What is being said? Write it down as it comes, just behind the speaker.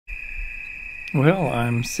Well,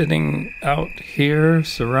 I'm sitting out here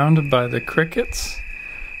surrounded by the crickets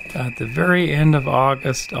at the very end of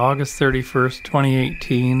August 31st,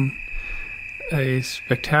 2018. A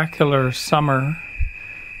spectacular summer.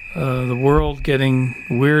 The world getting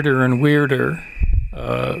weirder and weirder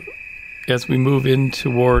as we move in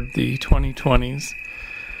toward the 2020s.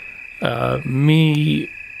 Me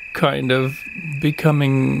kind of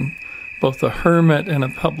becoming both a hermit and a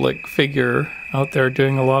public figure out there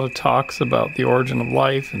doing a lot of talks about the origin of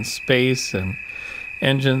life and space and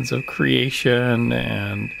engines of creation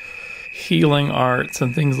and healing arts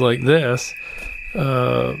and things like this.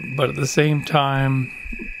 But at the same time,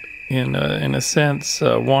 in a sense,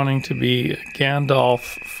 wanting to be Gandalf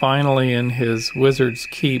finally in his wizard's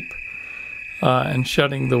keep and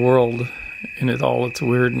shutting the world in all its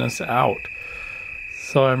weirdness out.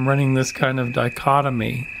 So I'm running this kind of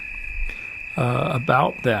dichotomy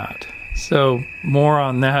about that. So more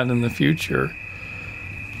on that in the future.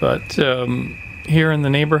 But here in the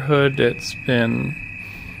neighborhood, it's been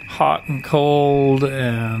hot and cold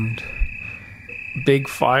and big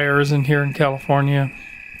fires in here in California.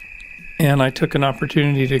 And I took an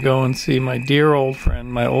opportunity to go and see my dear old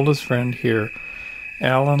friend, my oldest friend here,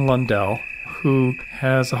 Allan Lundell, who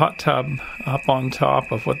has a hot tub up on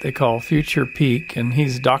top of what they call Future Peak, and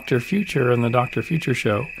he's Dr. Future in the Dr. Future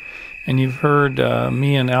show. And you've heard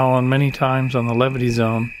me and Allan many times on the Levity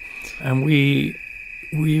Zone, and we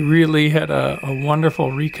really had a wonderful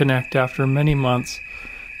reconnect after many months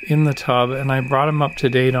in the tub, and I brought him up to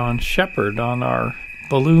date on Shepard, on our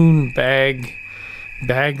balloon bag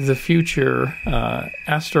the future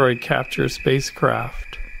asteroid capture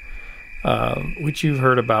spacecraft, which you've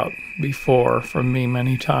heard about before from me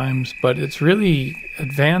many times, but it's really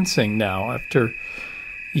advancing now. After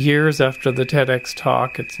years after the TEDx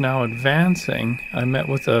talk, it's now advancing. I met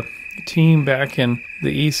with a team back in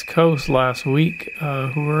the East Coast last week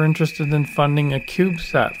who were interested in funding a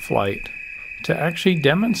CubeSat flight to actually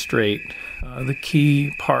demonstrate the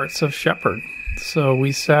key parts of Shepard. So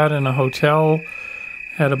we sat in a hotel,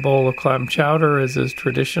 had a bowl of clam chowder, as is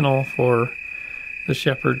traditional for the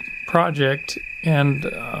Shepard project, and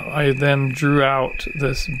I then drew out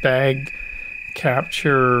this bag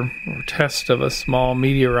capture or test of a small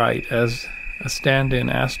meteorite as a stand-in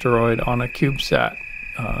asteroid on a CubeSat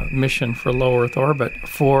mission for low Earth orbit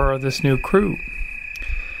for this new crew.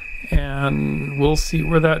 And we'll see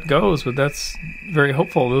where that goes, but that's very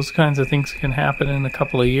hopeful. Those kinds of things can happen in a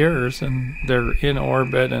couple of years, and they're in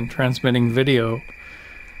orbit and transmitting video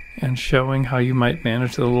and showing how you might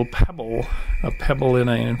manage a little pebble, a pebble in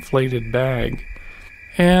an inflated bag.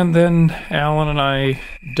 And then Allan and I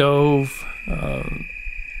dove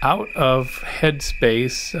out of head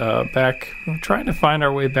space, back, trying to find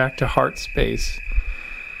our way back to heart space,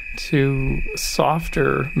 to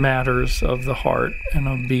softer matters of the heart and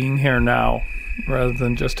of being here now, rather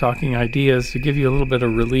than just talking ideas, to give you a little bit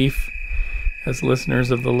of relief as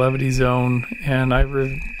listeners of the Levity Zone. And I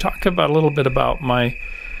talk about a little bit about my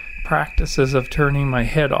practices of turning my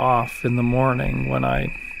head off in the morning when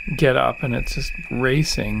I get up and it's just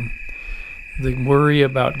racing. The worry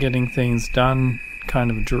about getting things done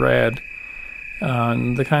kind of dread,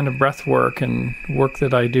 and the kind of breath work and work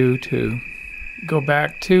that I do to go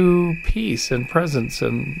back to peace and presence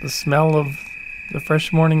and the smell of the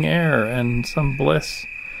fresh morning air and some bliss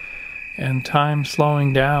and time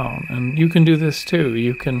slowing down. And you can do this too.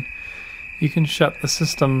 You can shut the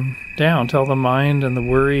system down, tell the mind and the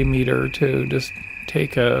worry meter to just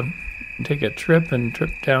take a trip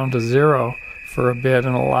down to zero for a bit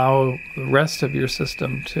and allow the rest of your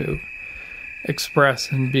system to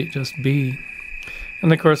express and just be.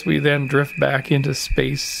 And of course, we then drift back into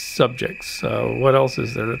space subjects. What else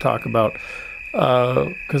is there to talk about?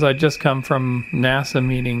 Because I just come from NASA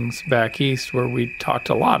meetings back east where we talked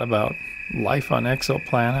a lot about life on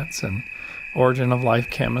exoplanets and origin of life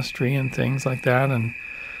chemistry and things like that. And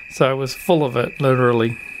so I was full of it,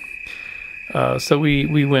 literally. So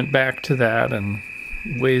we went back to that and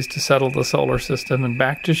ways to settle the solar system and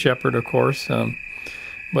back to Shepard, of course.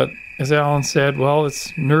 But as Allan said, well,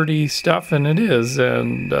 it's nerdy stuff, and it is.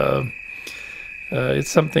 And it's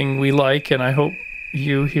something we like, and I hope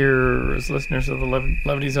you here as listeners of the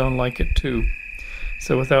Levity Zone like it too.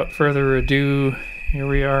 So without further ado, here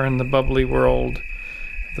we are in the bubbly world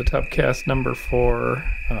of the TubCast number 4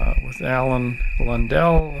 with Allan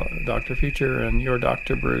Lundell, Dr. Future, and your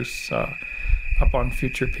Dr. Bruce up on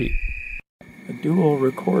Future Peak. A dual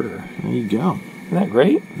recorder. There you go. Isn't that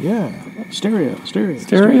great? Yeah. Stereo.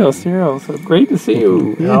 So great to see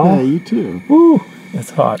you. Yeah, Al. you too. Woo,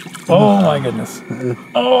 it's hot. Oh my goodness.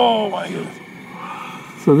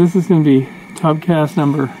 So this is going to be TubCast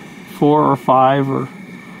number 4 or 5 or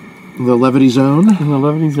The levity zone. in the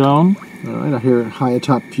levity zone. All right, out here high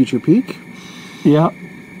atop Future Peak. Yeah.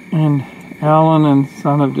 And Alan and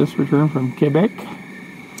son have just returned from Quebec.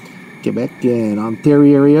 Quebec and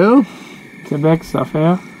Ontario. Quebec, ça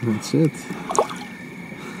fait. That's it.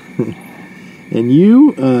 And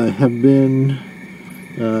you have been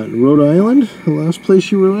Rhode Island, the last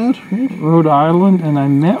place you were at, right? Rhode Island, and I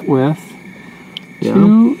met with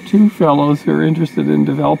two fellows who are interested in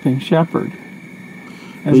developing Shepherd.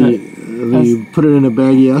 You put it in a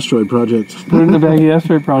baggy asteroid project. Put it in a baggy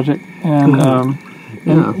asteroid project. And,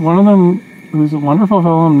 and one of them, who's a wonderful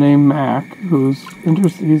fellow named Mac, who's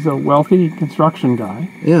interested, he's a wealthy construction guy.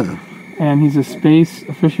 Yeah. And he's a space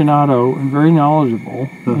aficionado and very knowledgeable.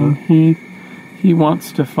 And he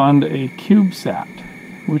wants to fund a CubeSat.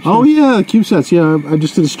 CubeSats. Yeah, I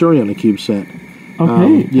just did a story on a CubeSat.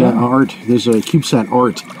 Okay. Art. There's a CubeSat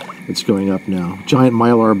art that's going up now. Giant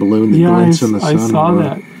mylar balloon that glints in the sun. I saw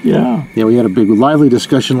that. Yeah. Yeah, we had a big, lively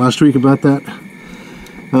discussion last week about that.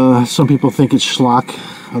 Some people think it's schlock.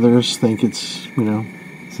 Others think it's, great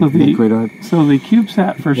art. So the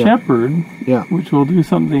CubeSat for Shepherd, which will do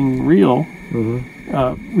something real,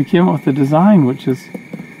 we came up with a design which is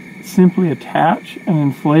simply attach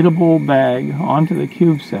an inflatable bag onto the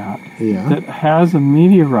CubeSat that has a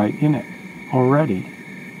meteorite in it already.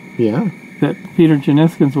 Yeah. That Peter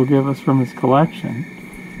Jenniskens will give us from his collection.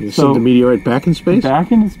 You send the meteorite back in space?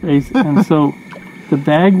 Back into space. And so the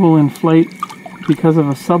bag will inflate because of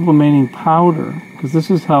a sublimating powder, because this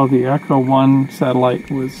is how the Echo 1 satellite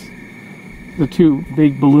was, the two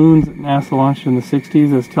big balloons that NASA launched in the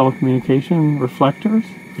 60s as telecommunication reflectors.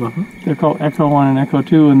 They're called Echo 1 and Echo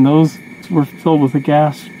 2, and those were filled with a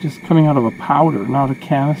gas just coming out of a powder, not a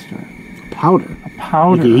canister. Powder? A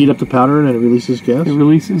powder. You heat up the powder and it releases gas? It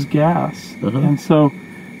releases gas. And so,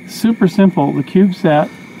 super simple, the CubeSat,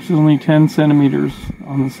 which is only 10 centimeters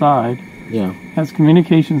on the side, has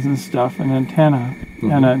communications and stuff, an antenna,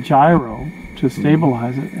 and a gyro to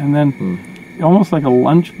stabilize it, and then almost like a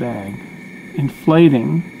lunch bag,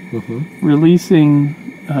 inflating, releasing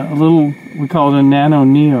a little, we call it a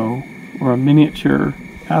nano-neo, or a miniature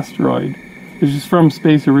asteroid, which is from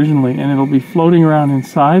space originally, and it'll be floating around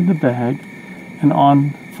inside the bag, and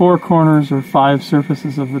on 4 corners or 5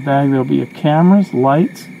 surfaces of the bag there'll be cameras,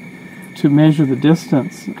 lights, to measure the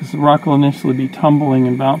distance, because the rock will initially be tumbling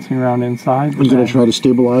and bouncing around inside the bag. You're going to try to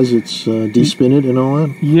stabilize its, de-spin it and all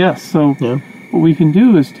that? Yes, so what we can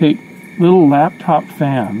do is take little laptop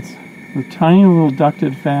fans, with tiny little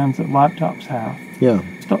ducted fans that laptops have. Yeah.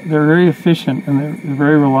 They're very efficient and they're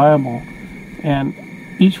very reliable. And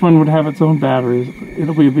each one would have its own batteries.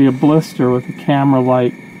 It'll be a blister with a camera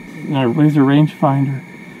light, a laser rangefinder,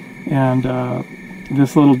 and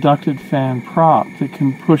this little ducted fan prop that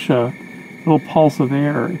can push a little pulse of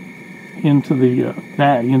air into the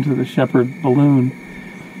bag, into the Shepherd balloon.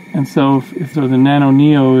 And so if the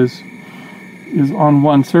nano-neo is on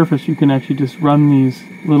one surface, you can actually just run these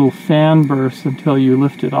little fan bursts until you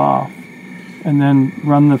lift it off, and then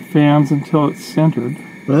run the fans until it's centered.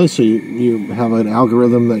 Right, so you have an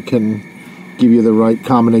algorithm that can give you the right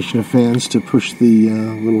combination of fans to push the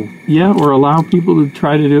little... Yeah, or allow people to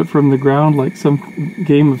try to do it from the ground like some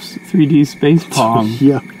game of 3D space pong.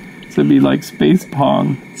 Yeah. So it'd be like space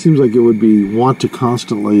pong. Seems like it would want to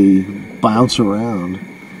constantly bounce around,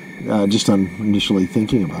 just on initially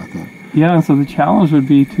thinking about that. Yeah, and so the challenge would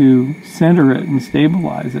be to center it and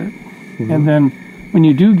stabilize it. And then when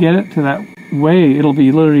you do get it to that way, it'll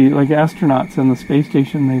be literally like astronauts in the space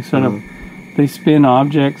station. They sort of they spin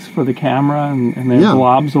objects for the camera, and they have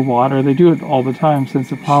blobs of water. They do it all the time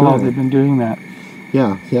since Apollo. They've been doing that.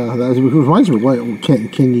 Yeah. That reminds me.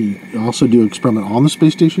 Can you also do an experiment on the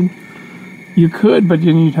space station? You could, but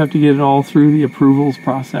then you'd have to get it all through the approvals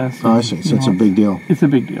process. Oh, I see. So it's a big deal. It's a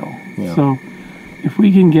big deal. Yeah. So if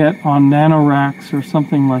we can get on nanoracks or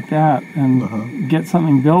something like that and get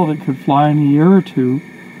something built, it could fly in a year or two.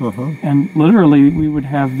 And literally, we would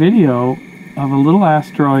have video of a little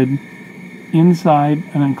asteroid inside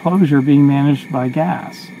an enclosure being managed by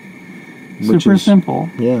gas. Super simple.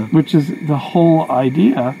 Yeah. Which is the whole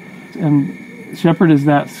idea. And Shepherd is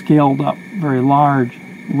that scaled up very large,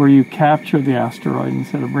 where you capture the asteroid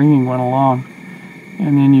instead of bringing one along,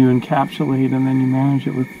 and then you encapsulate, and then you manage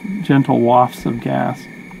it with gentle wafts of gas.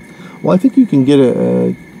 Well, I think you can get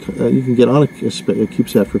on a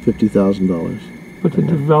CubeSat for $50,000. But to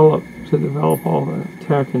develop all the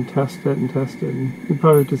tech and test it, you'd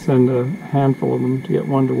probably have to send a handful of them to get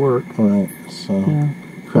one to work. All right. So,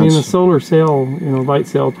 I mean, the solar sail, light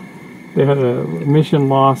sail, they had a mission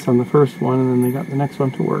loss on the first one, and then they got the next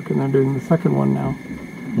one to work, and they're doing the second one now.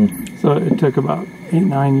 So it took about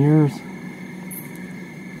 8-9 years.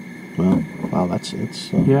 Well, wow, it's...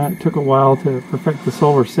 Yeah, it took a while to perfect the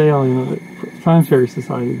solar sail. The Planetary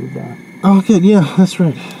Society did that. Oh, good. Yeah, that's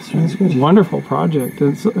right. That's good. Wonderful project.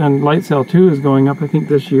 And Light Sail 2 is going up, I think,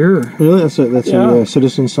 this year. Really? That's a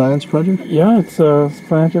citizen science project? Yeah, it's a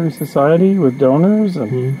Planetary Society with donors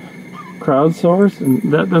and crowdsource, and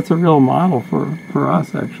that's a real model for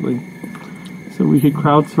us, actually. So we could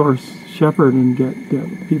crowdsource Shepherd and get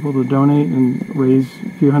people to donate and raise a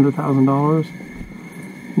few $100,000.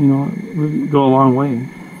 It would go a long way.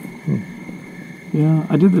 Yeah,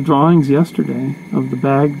 I did the drawings yesterday of the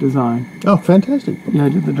bag design. Oh, fantastic. Yeah, I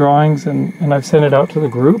did the drawings, and I've sent it out to the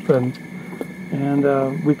group, and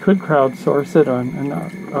we could crowdsource it, and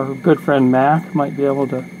our good friend Mac might be able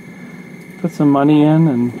to put some money in,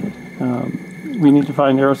 and we need to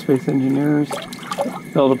find aerospace engineers,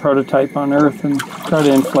 build a prototype on Earth, and try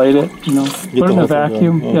to inflate it, put it in a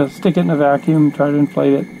vacuum. Yeah, stick it in a vacuum, try to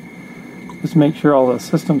inflate it, just make sure all the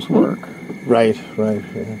systems work. Right.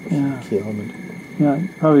 Yeah. Key element. Yeah,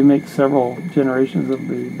 probably make several generations of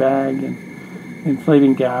the bag and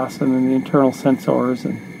inflating gas and then the internal sensors,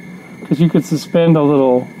 and because you could suspend a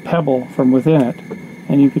little pebble from within it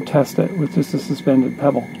and you could test it with just a suspended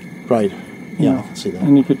pebble. Right. Yeah, I can see that.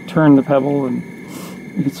 And you could turn the pebble and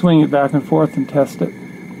you could swing it back and forth and test it.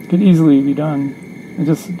 It could easily be done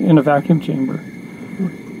just in a vacuum chamber.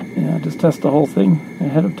 Yeah, just test the whole thing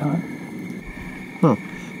ahead of time. Huh.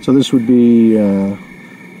 So this would be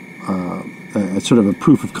sort of a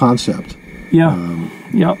proof of concept idea on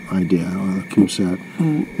the CubeSat,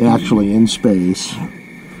 actually in space,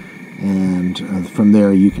 and from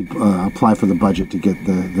there you could apply for the budget to get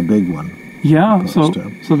the big one. Yeah, so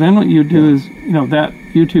then what you do is, that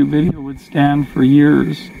YouTube video would stand for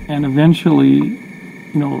years, and eventually,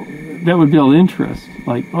 that would build interest,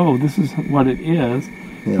 like, oh, this is what it is,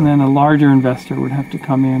 and then a larger investor would have to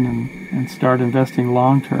come in and start investing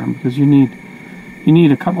long term, because you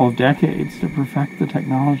need a couple of decades to perfect the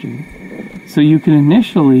technology. So you can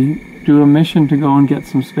initially do a mission to go and get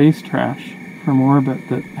some space trash from orbit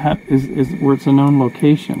that is where it's a known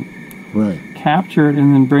location. Right. Capture it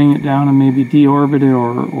and then bring it down and maybe deorbit it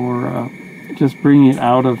or just bring it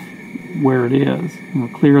out of where it is,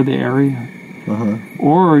 clear the area. Uh-huh.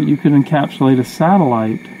 Or you could encapsulate a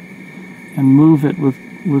satellite and move it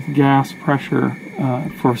with gas pressure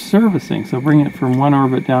for servicing. So bring it from one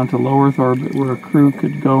orbit down to low Earth orbit where a crew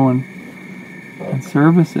could go and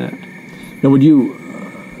service it. Now, would you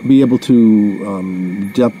be able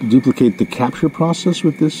to duplicate the capture process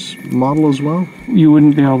with this model as well? You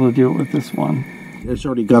wouldn't be able to do it with this one. It's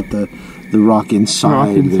already got the rock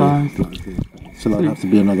inside. So that would have to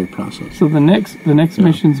be another process. So the next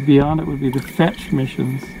missions beyond it would be the fetch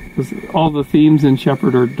missions. Because all the themes in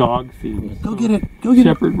Shepherd are dog themes. Go get it. Go get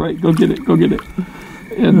Shepherd, right. Go get it.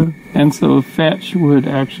 And so fetch would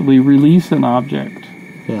actually release an object.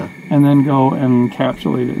 Yeah. And then go and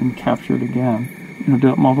encapsulate it and capture it again.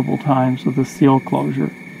 Do it multiple times with a seal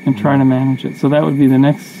closure and try to manage it. So that would be the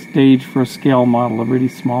next stage for a scale model, a really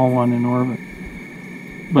small one in orbit.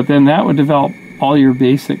 But then that would develop all your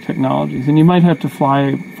basic technologies. And you might have to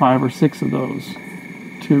fly 5 or 6 of those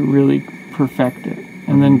to really perfect it.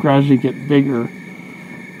 And then gradually get bigger.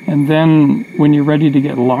 And then when you're ready to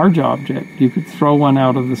get a large object, you could throw one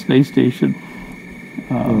out of the space station,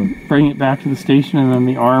 bring it back to the station, and then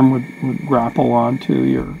the arm would grapple onto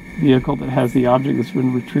your vehicle that has the object that's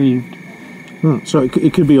been retrieved. So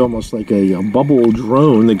it could be almost like a bubble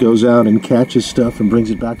drone that goes out and catches stuff and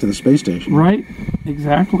brings it back to the space station. Right,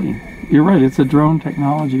 exactly. You're right, it's a drone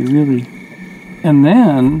technology, really. And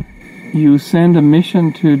then you send a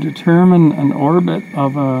mission to determine an orbit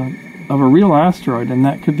of a real asteroid, and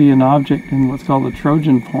that could be an object in what's called the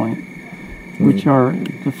Trojan point, which are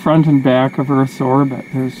the front and back of Earth's orbit.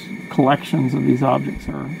 There's collections of these objects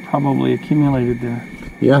are probably accumulated there.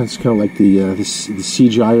 Yeah, it's kind of like the sea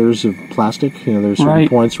gyres of plastic. There's certain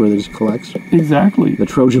points where it just collects. Exactly. The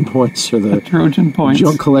Trojan points are the Trojan points.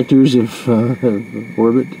 Junk collectors of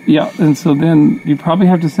orbit. Yeah, and so then you probably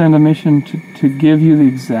have to send a mission to give you the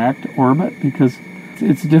exact orbit, because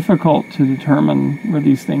it's difficult to determine where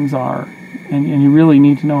these things are, and you really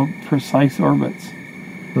need to know precise orbits.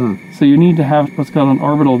 So you need to have what's called an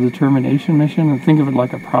orbital determination mission, and think of it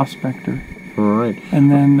like a prospector. All right.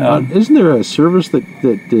 And then isn't there a service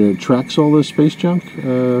that tracks all this space junk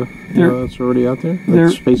that's already out there?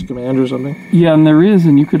 Like Space Command or something? Yeah, and there is,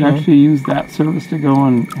 and you could actually use that service to go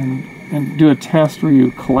and do a test where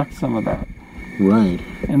you collect some of that. Right.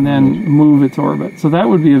 And then move its orbit. So that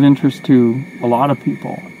would be of interest to a lot of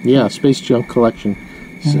people. Yeah, space junk collection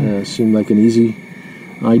seemed like an easy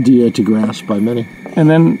idea to grasp by many. And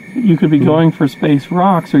then you could be going for space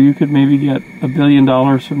rocks, or you could maybe get $1 billion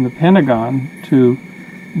from the Pentagon to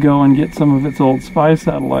go and get some of its old spy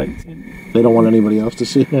satellites. They don't want anybody else to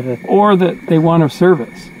see it? Or that they want to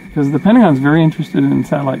service, because the Pentagon's very interested in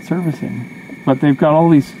satellite servicing, but they've got all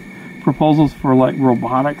these proposals for like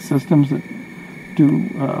robotic systems that do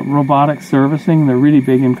robotic servicing. They're really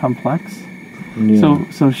big and complex. Yeah.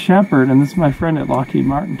 So Shepard, and this is my friend at Lockheed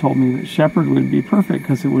Martin told me that Shepard would be perfect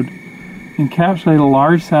because it would encapsulate a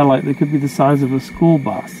large satellite that could be the size of a school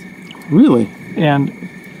bus. Really? And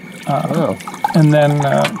and then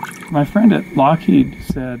my friend at Lockheed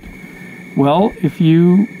said, well, if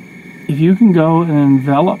you can go and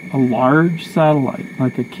envelop a large satellite,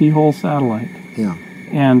 like a keyhole satellite, yeah,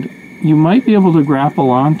 and you might be able to grapple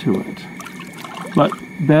onto it, but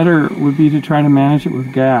better would be to try to manage it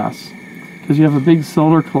with gas, because you have a big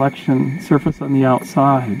solar collection surface on the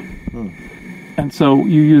outside. And so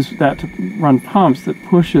you use that to run pumps that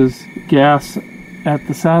pushes gas at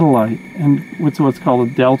the satellite, and it's what's called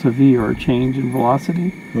a delta V, or a change in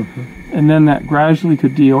velocity. And then that gradually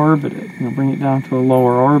could deorbit it, bring it down to a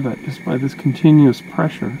lower orbit just by this continuous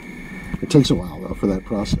pressure. It takes a while, though, for that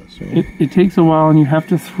process, right? It takes a while, and you have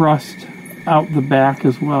to thrust out the back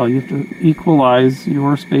as well. You have to equalize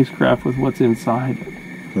your spacecraft with what's inside it.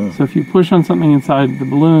 Yeah. So if you push on something inside the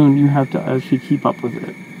balloon, you have to actually keep up with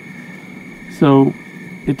it. So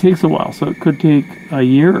it takes a while. So it could take a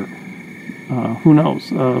year. Who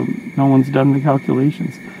knows? No one's done the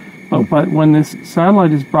calculations. But when this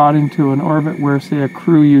satellite is brought into an orbit where, say, a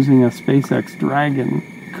crew using a SpaceX Dragon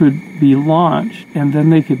could be launched, and then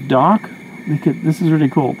they could dock, this is really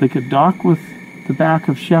cool, they could dock with the back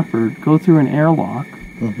of Shepard, go through an airlock,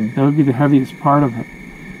 that would be the heaviest part of it,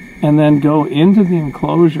 and then go into the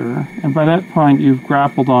enclosure, and by that point you've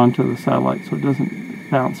grappled onto the satellite so it doesn't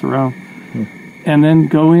bounce around, and then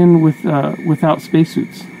go in without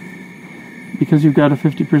spacesuits, because you've got a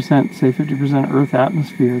 50% Earth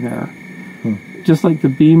atmosphere there. Just like the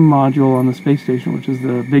beam module on the space station, which is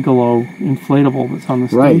the Bigelow inflatable that's on the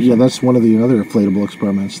station. Right, yeah, that's one of the other inflatable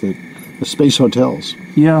experiments, the space hotels.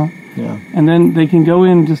 Yeah. And then they can go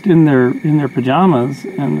in just in their pajamas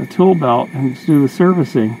and the tool belt and do the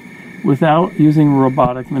servicing without using a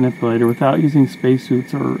robotic manipulator, without using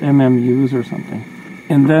spacesuits or MMUs or something.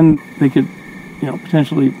 And then they could,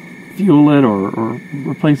 potentially fuel it or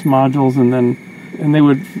replace modules, and they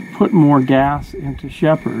would put more gas into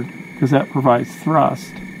Shepard because that provides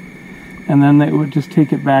thrust, and then they would just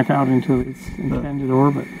take it back out into its intended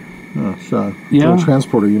orbit. So a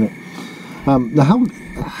transporter unit. Now,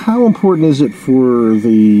 how important is it for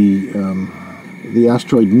the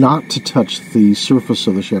asteroid not to touch the surface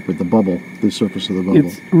of the Shepard, the surface of the bubble?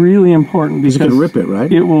 It's really important because it could rip it,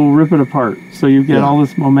 right? It will rip it apart. So you get all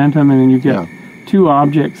this momentum, and then you get two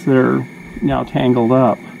objects that are now tangled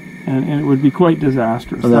up, and it would be quite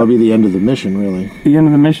disastrous. And that would be the end of the mission, really. The end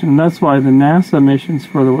of the mission, and that's why the NASA missions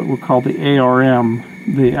for what we'll call the ARM,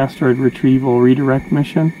 the Asteroid Retrieval Redirect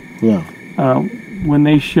Mission, when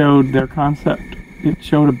they showed their concept, it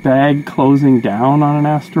showed a bag closing down on an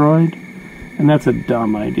asteroid, and that's a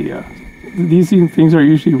dumb idea. These things are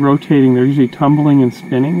usually rotating, they're usually tumbling and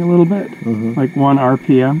spinning a little bit, like 1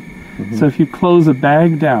 RPM. So if you close a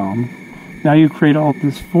bag down, now you create all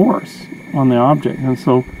this force on the object, and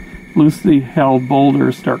so loosely held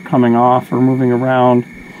boulders start coming off or moving around,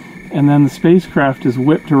 and then the spacecraft is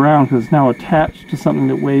whipped around because it's now attached to something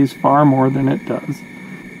that weighs far more than it does.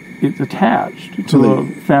 It's attached to a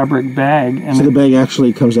fabric bag. And so the bag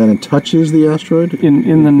actually comes down and touches the asteroid?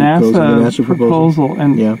 In the NASA proposal.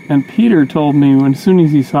 And Peter told me, as soon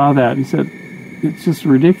as he saw that, he said, it's just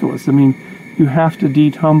ridiculous. I mean, you have to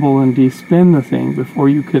detumble and despin the thing before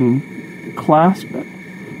you can clasp it.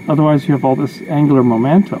 Otherwise you have all this angular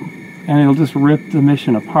momentum, and it'll just rip the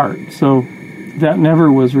mission apart. So that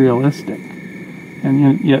never was realistic.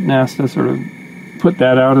 And yet NASA sort of put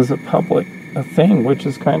that out as a public thing, which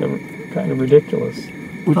is kind of ridiculous.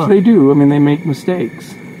 Which they do. I mean, they make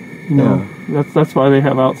mistakes. That's why they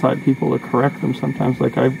have outside people to correct them sometimes,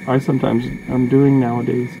 like I sometimes am doing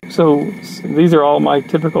nowadays. So these are all my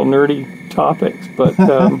typical nerdy topics, but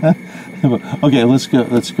okay, let's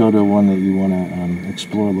go to one that you want to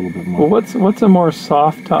explore a little bit more. Well, what's a more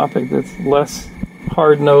soft topic that's less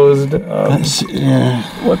hard-nosed?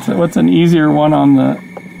 What's an easier one on the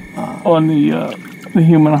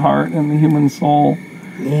human heart and the human soul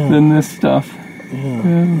than this stuff?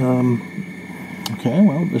 Okay,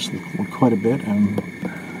 well, there's quite a bit. I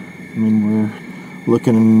mean, we're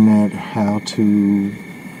looking at how to,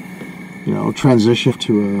 transition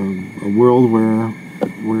to a world where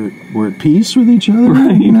we're at peace with each other,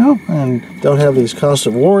 right. And don't have these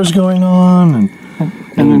constant wars going on, and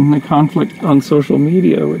And then the conflict on social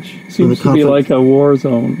media, which seems to be like a war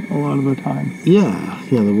zone a lot of the time. Yeah,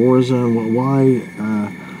 the war zone. Why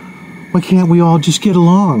can't we all just get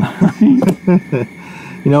along?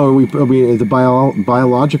 Are we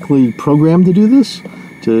biologically programmed to do this?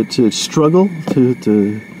 To struggle,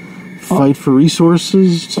 to fight for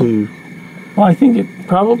resources, to... Well, I think it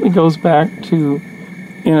probably goes back to,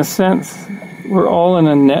 in a sense, we're all in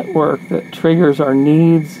a network that triggers our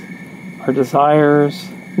needs, our desires.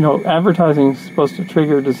 Advertising is supposed to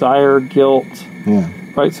trigger desire, guilt,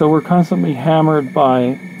 right? So we're constantly hammered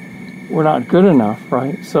by we're not good enough,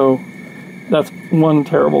 right? So that's one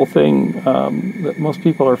terrible thing that most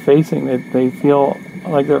people are facing. They feel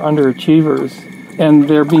like they're underachievers, and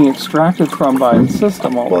they're being extracted from by the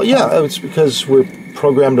system all the time. Well, yeah, it's because we're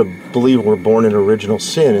programmed to believe we're born in original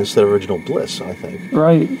sin instead of original bliss, I think.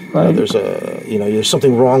 Right. There's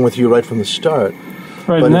something wrong with you right from the start.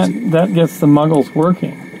 Right, and that gets the muggles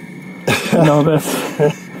working.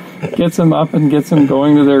 That gets them up and gets them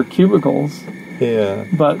going to their cubicles. Yeah.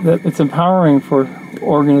 But it's empowering for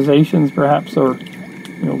organizations, perhaps, or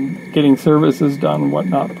getting services done and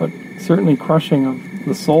whatnot, but certainly crushing of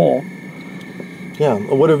the soul. Yeah.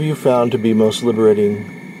 What have you found to be most liberating,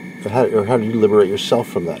 or how do you liberate yourself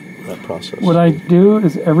from that process? What I do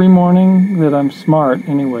is every morning that I'm smart,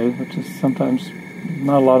 anyway, which is sometimes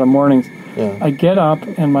not a lot of mornings, I get up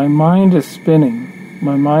and my mind is spinning.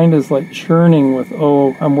 My mind is like churning with,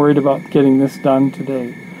 I'm worried about getting this done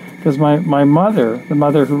today. Because my mother, the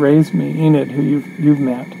mother who raised me, Enid, who you've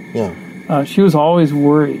met, she was always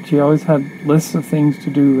worried. She always had lists of things to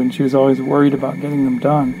do, and she was always worried about getting them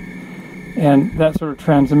done. And that sort of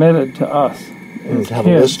transmitted to us. To have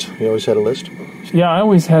a list? You always had a list? Yeah, I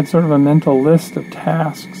always had sort of a mental list of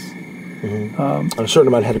tasks. And a certain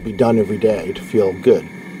amount had to be done every day to feel good.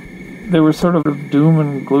 There was sort of a doom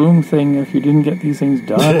and gloom thing if you didn't get these things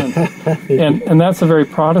done. And that's a very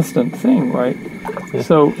Protestant thing, right?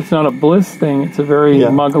 So it's not a bliss thing, it's a very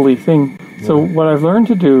muggly thing. So what I've learned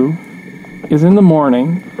to do is in the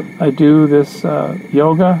morning, I do this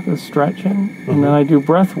yoga, this stretching, and then I do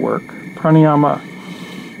breath work, pranayama,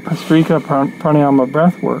 pastrika pranayama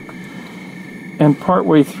breath work. And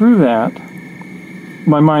partway through that,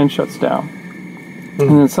 my mind shuts down.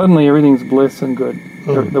 And then suddenly everything's bliss and good.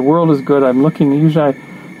 The world is good. I'm looking, usually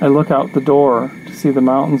I look out the door to see the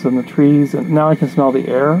mountains and the trees, and now I can smell the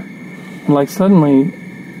air. And like suddenly,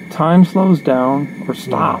 time slows down or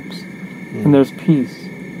stops, and there's peace.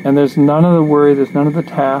 And there's none of the worry, there's none of the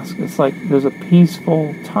task. It's like there's a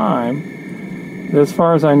peaceful time that, as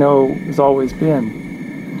far as I know, has always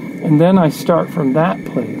been. And then I start from that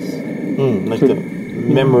place. The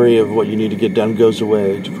memory of what you need to get done goes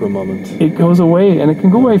away for a moment. It goes away, and it can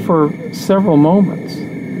go away for several moments,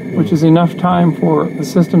 which is enough time for the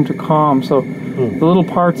system to calm. So the little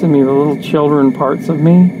parts of me, the little children parts of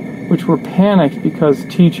me, which were panicked because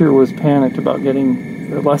teacher was panicked about getting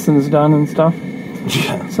their lessons done and stuff.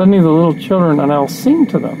 Suddenly the little children, and I'll sing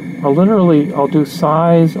to them. I'll do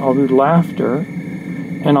sighs, I'll do laughter,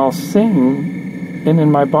 and I'll sing, and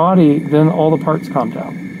in my body, then all the parts calm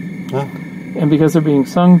down. And because they're being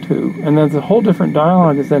sung to, and then a whole different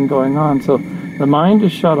dialogue is then going on. So the mind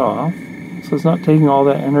is shut off, so it's not taking all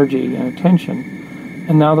that energy and attention.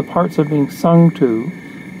 And now the parts are being sung to,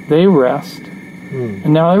 they rest,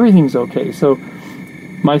 and now everything's okay. So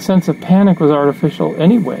my sense of panic was artificial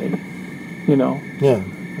anyway, Yeah,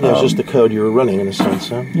 it's just the code you were running in a sense,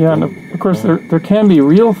 huh? Yeah, and of course there can be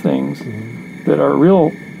real things that are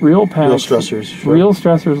real panics. Real stressors. Sure. Real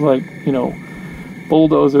stressors like,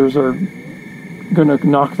 bulldozers are going to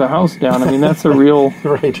knock the house down. I mean, that's a real...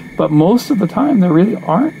 Right. But most of the time, there really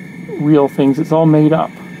aren't real things. It's all made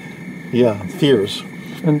up. Yeah, fears.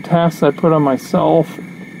 And tasks I put on myself.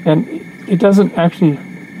 And it doesn't actually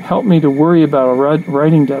help me to worry about a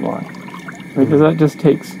writing deadline, because that just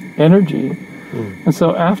takes energy. And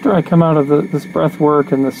so after I come out of this breath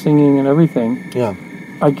work and the singing and everything,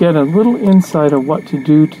 I get a little insight of what to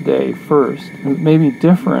do today first. And maybe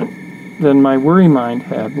different than my worry mind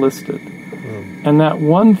had listed. And that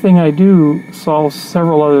one thing I do solves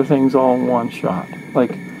several other things all in one shot.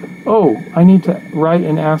 Like, I need to write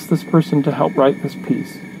and ask this person to help write this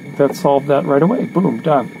piece. That solved that right away. Boom,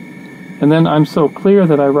 done. And then I'm so clear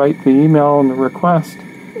that I write the email and the request,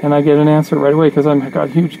 and I get an answer right away because I've got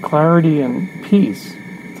huge clarity and peace.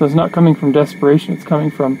 So it's not coming from desperation. It's coming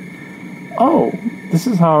from, this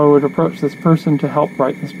is how I would approach this person to help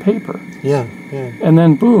write this paper. Yeah. And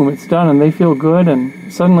then, boom, it's done, and they feel good, and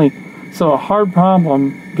suddenly... So a hard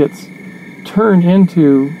problem gets turned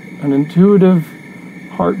into an intuitive,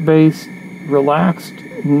 heart-based, relaxed,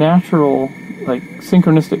 natural, like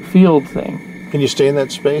synchronistic field thing. Can you stay in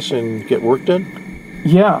that space and get work done?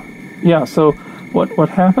 Yeah. So what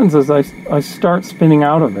happens is I start spinning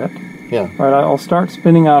out of it. Yeah. Right. I'll start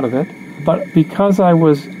spinning out of it, but because I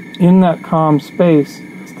was in that calm space,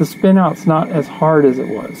 the spin out's not as hard as it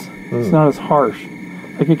was. It's not as harsh.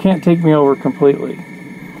 Like it can't take me over completely.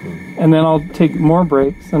 And then I'll take more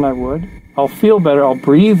breaks than I would. I'll feel better. I'll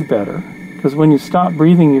breathe better. Because when you stop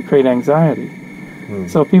breathing, you create anxiety.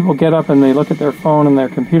 So people get up and they look at their phone and their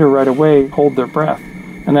computer right away, hold their breath.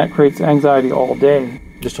 And that creates anxiety all day.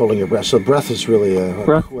 Just holding your breath. So breath is really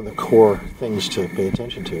one of the core things to pay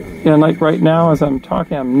attention to. Yeah, and like right now as I'm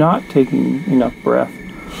talking, I'm not taking enough breath.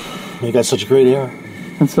 You got such great air.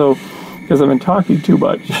 And so, because I've been talking too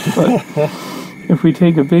much, but if we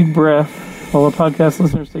take a big breath, all the podcast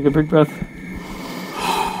listeners take a big breath.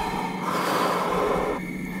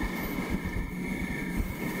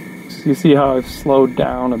 So you see how I've slowed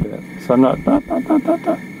down a bit. So I'm not,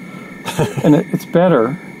 and it's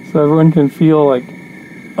better. So everyone can feel like,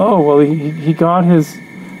 oh, well, he got his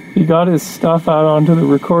stuff out onto the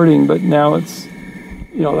recording, but now it's,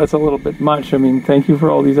 that's a little bit much. I mean, thank you for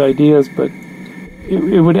all these ideas, but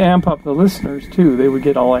it would amp up the listeners too. They would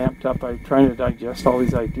get all amped up by trying to digest all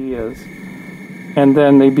these ideas, and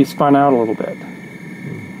then they'd be spun out a little bit.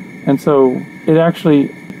 And so it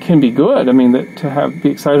actually can be good. I mean, to be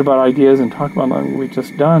excited about ideas and talk about what we've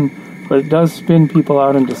just done, but it does spin people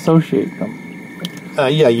out and dissociate them.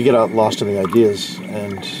 Yeah, you get lost in the ideas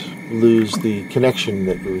and lose the connection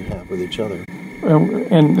that we have with each other.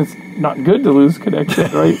 And it's not good to lose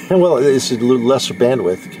connection, right? Well, it's a little lesser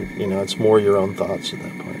bandwidth. It's more your own thoughts at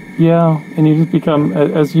that point. Yeah, and you just become,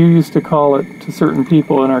 as you used to call it to certain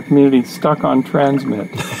people in our community, stuck on transmit.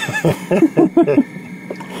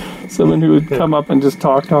 Someone who would come up and just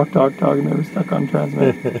talk, and they were stuck on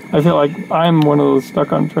transmit. I feel like I'm one of those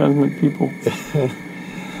stuck on transmit people.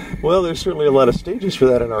 Well, there's certainly a lot of stages for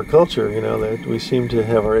that in our culture, that we seem to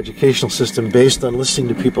have our educational system based on listening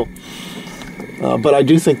to people. But I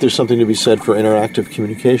do think there's something to be said for interactive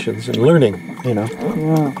communications and learning,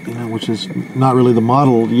 which is not really the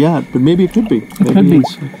model yet, but maybe it could be.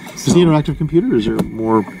 Because the interactive computers are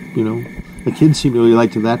more, the kids seem to really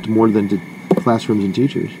like that more than to classrooms and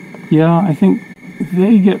teachers. Yeah, I think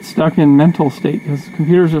they get stuck in mental state because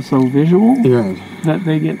computers are so visual that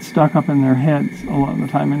they get stuck up in their heads a lot of the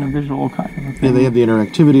time in a visual kind of a thing. Yeah, they have the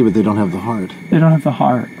interactivity, but they don't have the heart. They don't have the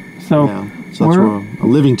heart. So that's where a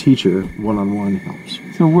living teacher, one-on-one, helps.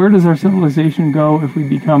 So where does our civilization go if we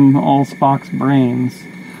become all Spock's brains?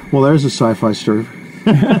 Well, there's a sci-fi story.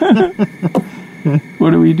 What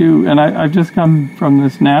do we do? And I've just come from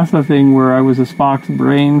this NASA thing where I was a Spock's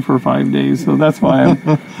brain for 5 days, so that's why I'm...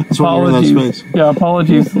 apologies. Yeah,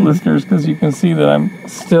 apologies, listeners, because you can see that I'm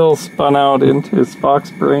still spun out into Spock's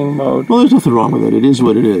brain mode. Well, there's nothing wrong with it. It is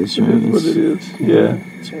what it is. Right? It is what it is. Yeah.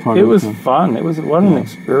 It was fun. It was an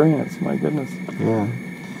experience. My goodness. Yeah.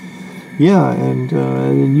 Yeah,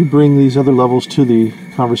 and you bring these other levels to the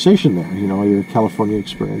conversation there. Your California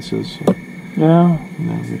experiences. Yeah.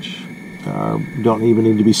 Which don't even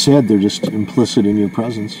need to be said. They're just implicit in your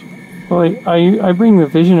presence. Well, I bring the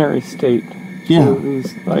visionary state to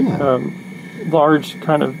these large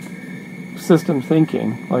kind of system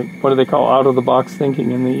thinking. Like, what do they call out-of-the-box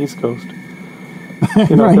thinking in the East Coast?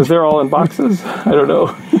 Because they're all in boxes? I don't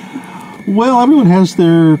know. Well, everyone has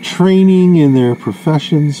their training in their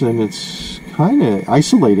professions, and it's kind of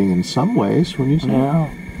isolating in some ways when you say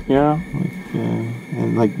yeah.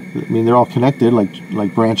 They're all connected,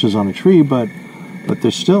 like branches on a tree, but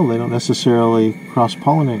they don't necessarily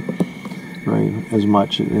cross-pollinate, right, as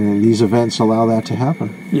much. And these events allow that to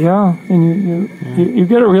happen. Yeah, and you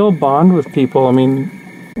get a real bond with people. I mean,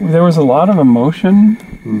 there was a lot of emotion,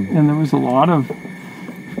 and there was a lot of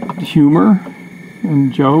humor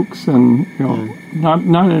and jokes, and not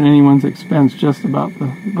at anyone's expense, just about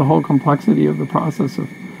the whole complexity of the process of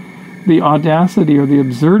the audacity or the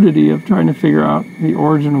absurdity of trying to figure out the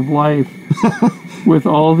origin of life with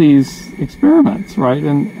all these experiments, right?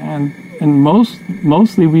 And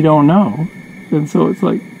mostly we don't know, and so it's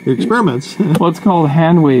like the experiments. Well, it's called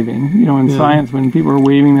hand waving, in science, when people are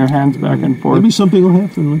waving their hands back and forth. Maybe something will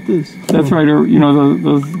happen like this. That's right. Or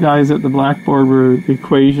those guys at the blackboard where the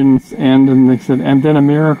equations end, and they said, and then a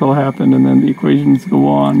miracle happened, and then the equations go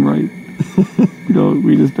on, right?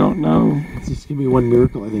 We just don't know. Just give me one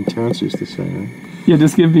miracle, I think Terence used to say. Right? Yeah,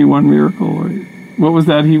 just give me one miracle. Right? What was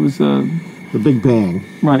that? He was the Big Bang,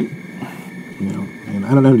 right? And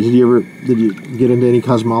I don't know. Did you get into any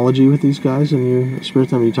cosmology with these guys in your spare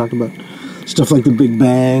time? You talked about stuff like the Big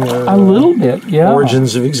Bang, or a little bit, yeah.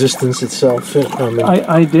 Origins of existence itself.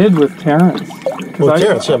 I did with Terence. Well,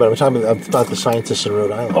 Terrence, but I'm talking about the scientists in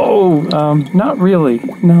Rhode Island. Oh, not really.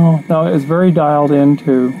 No, it's very dialed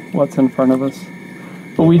into what's in front of us.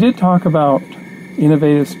 But we did talk about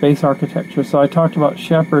innovative space architecture. So I talked about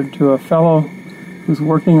Shepard to a fellow who's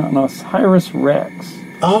working on OSIRIS-REx.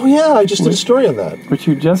 Oh, yeah, I just did a story on that. Which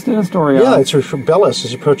you just did a story on. Yeah, it's from Belus.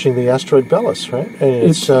 Is approaching the asteroid Belus, right? And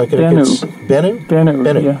it's Bennu.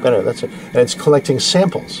 Bennu, that's it. And it's collecting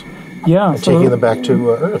samples. Yeah. And taking them back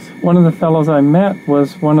to Earth. One of the fellows I met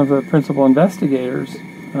was one of the principal investigators.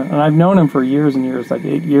 And I've known him for years and years, like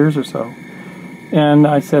 8 years or so. And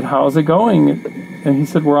I said, how's it going? And he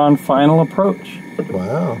said, we're on final approach.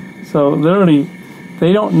 Wow. So literally,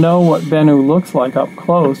 they don't know what Bennu looks like up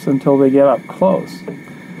close until they get up close.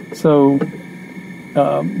 So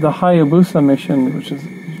the Hayabusa mission, which is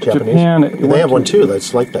Japanese? Japan... They have one too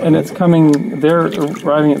that's like that. And it's coming... They're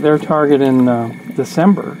arriving at their target in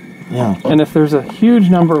December. Yeah. And if there's a huge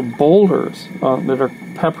number of boulders that are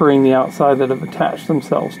peppering the outside that have attached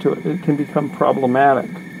themselves to it, it can become problematic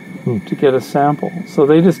to get a sample. So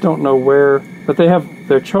they just don't know where... But they have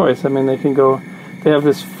their choice. I mean, they can go... They have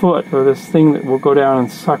this foot or this thing that will go down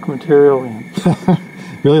and suck material in.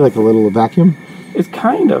 Really, like a little vacuum? It's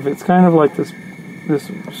kind of like this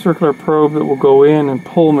circular probe that will go in and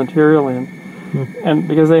pull material in. And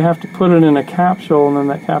because they have to put it in a capsule, and then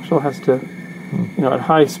that capsule has to, at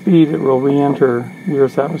high speed, it will re-enter the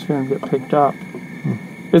Earth's atmosphere and get picked up.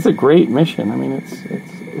 It's a great mission. I mean,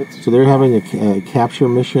 it's. So they're having a capture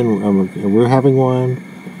mission. We're having one.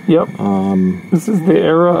 Yep. This is the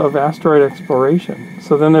era of asteroid exploration.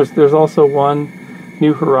 So then there's also one,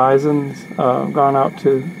 New Horizons, gone out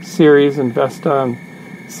to Ceres and Vesta. And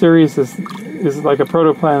Ceres is like a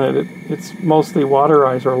protoplanet. It's mostly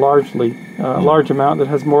waterized, or largely a large amount that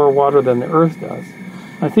has more water than the Earth does.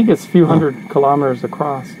 I think it's a few hundred kilometers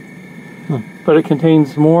across. But it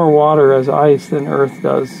contains more water as ice than Earth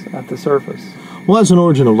does at the surface. Well, as an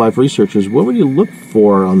origin of life researchers, what would you look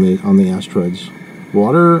for on the asteroids?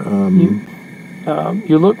 Water?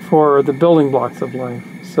 You look for the building blocks of life.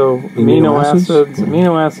 So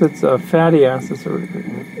amino acids, fatty acids, or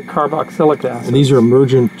carboxylic acids. And these are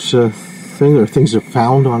emergent things, or things that are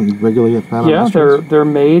found regularly found on asteroids? Yeah, they're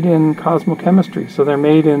made in cosmochemistry. So they're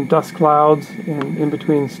made in dust clouds in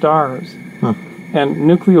between stars. And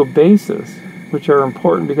nucleobases, which are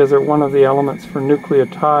important because they're one of the elements for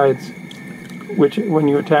nucleotides, which when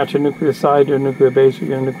you attach a nucleoside to a nucleobase, you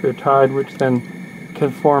get a nucleotide, which then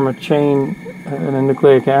can form a chain in a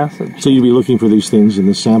nucleic acid. So you'd be looking for these things in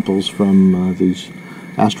the samples from these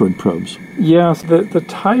asteroid probes? Yes, the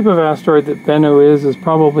type of asteroid that Bennu is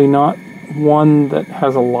probably not one that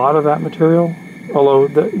has a lot of that material, although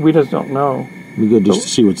we just don't know. It'd be good just to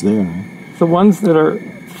see what's there. Right? The ones that are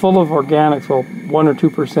full of organics, 1 or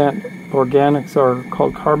 2% organics, are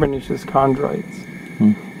called carbonaceous chondrites.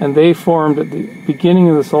 And they formed at the beginning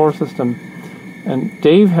of the solar system. And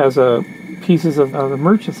Dave has pieces of the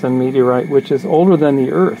Murchison meteorite, which is older than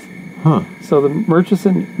the Earth. So the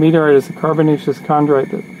Murchison meteorite is a carbonaceous chondrite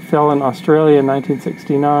that fell in Australia in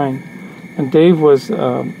 1969. And Dave was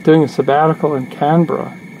doing a sabbatical in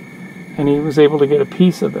Canberra, and he was able to get a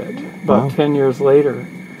piece of it about 10 years later.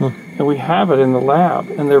 And we have it in the lab.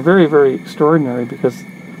 And they're very, very extraordinary because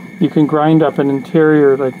you can grind up an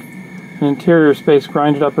interior space,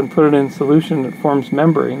 grind it up and put it in solution. It forms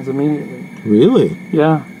membranes immediately. Really?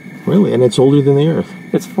 Yeah. Really? And it's older than the Earth?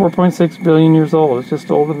 It's 4.6 billion years old. It's just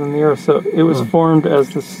older than the Earth. So it was formed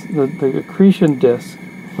as the accretion disk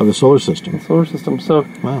of the solar system. So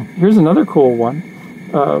here's another cool one.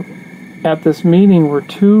 At this meeting were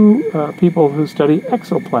two people who study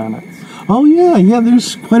exoplanets. Oh, yeah.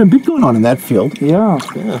 There's quite a bit going on in that field. Yeah.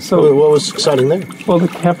 So what was exciting there? Well, the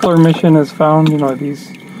Kepler mission has found,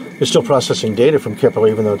 these... They're still processing data from Kepler,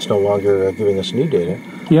 even though it's no longer giving us new data.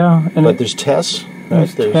 Yeah. But there's tests.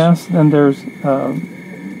 There's tests, and there's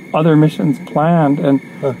other missions planned, and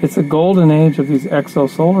it's a golden age of these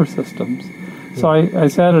exosolar systems. So I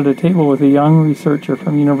sat at a table with a young researcher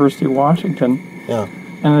from University of Washington,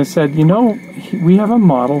 and I said, we have a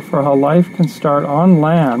model for how life can start on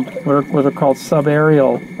land, what are called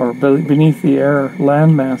subaerial, or beneath the air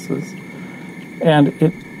land masses, and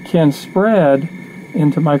it can spread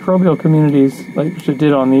into microbial communities like it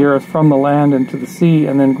did on the Earth, from the land into the sea,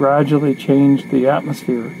 and then gradually change the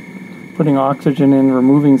atmosphere, putting oxygen in,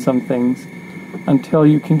 removing some things, until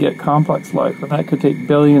you can get complex life. And that could take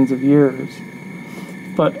billions of years.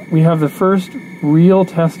 But we have the first real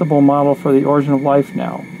testable model for the origin of life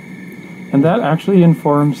now. And that actually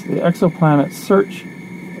informs the exoplanet search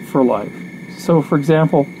for life. So, for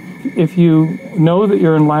example, if you know that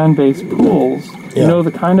you're in land-based pools, you know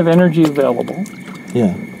the kind of energy available.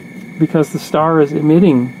 because the star is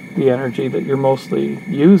emitting the energy that you're mostly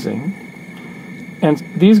using. And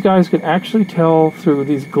these guys can actually tell through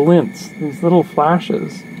these glints, these little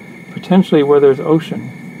flashes, potentially where there's ocean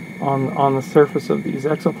on the surface of these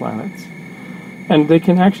exoplanets. And they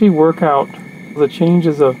can actually work out the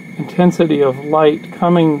changes of intensity of light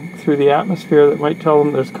coming through the atmosphere that might tell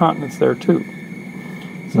them there's continents there too.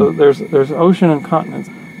 So there's ocean and continents.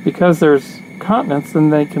 Because there's continents, then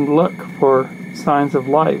they can look for signs of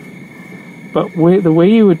life. But the way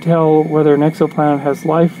you would tell whether an exoplanet has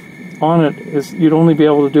life on it is you'd only be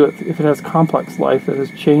able to do it if it has complex life that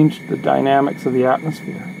has changed the dynamics of the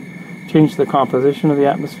atmosphere, changed the composition of the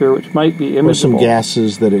atmosphere, which might be imageable. Or some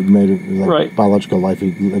gases that it made like biological life,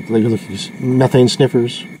 like methane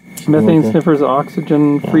sniffers. Methane sniffers,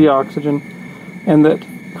 oxygen, free oxygen, and that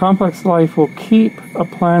complex life will keep a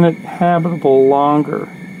planet habitable longer.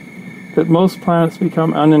 That most planets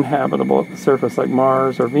become uninhabitable at the surface, like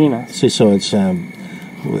Mars or Venus. See, so it's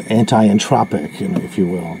anti-entropic, if you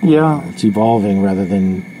will. Yeah. It's evolving rather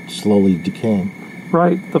than slowly decaying.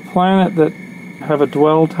 Right. The planet that have a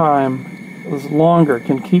dwell time is longer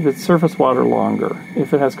can keep its surface water longer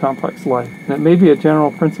if it has complex life. And it may be a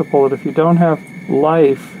general principle that if you don't have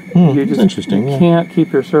life, you can't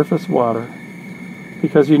keep your surface water,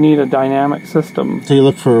 because you need a dynamic system. So you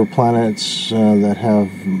look for planets that have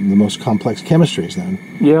the most complex chemistries then?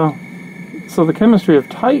 Yeah. So the chemistry of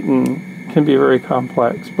Titan can be very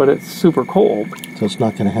complex, but it's super cold. So it's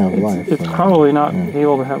not going to have life. It's probably not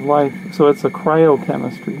able to have life. So it's a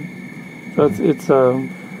cryochemistry. So it's a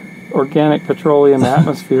organic petroleum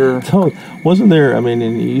atmosphere. So wasn't there, you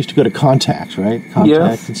used to go to Contact, right? Contact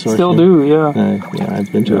yes, Consortium. Still do, yeah.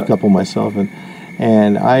 I've been to a couple myself, and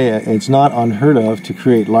it's not unheard of to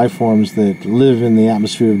create life forms that live in the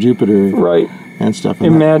atmosphere of Jupiter, right? And stuff.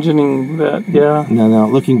 Imagining that, yeah. Now,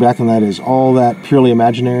 looking back on that, is all that purely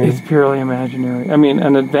imaginary? It's purely imaginary.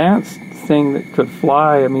 An advanced thing that could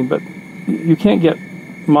fly. But you can't get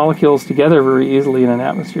molecules together very easily in an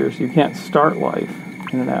atmosphere, so you can't start life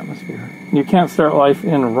in an atmosphere. You can't start life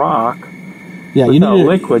in rock. Yeah, you need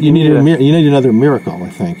liquid. You need another miracle, I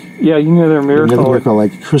think. Yeah, you need another miracle. Another miracle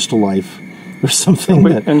like crystal life or something.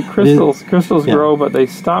 And crystals grow, but they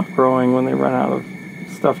stop growing when they run out of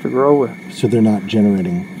stuff to grow with. So they're not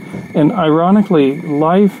generating. And ironically,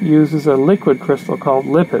 life uses a liquid crystal called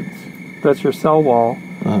lipids. That's your cell wall,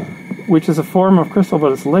 which is a form of crystal,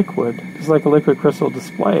 but it's liquid. It's like a liquid crystal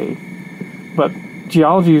display. But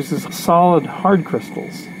geology uses solid, hard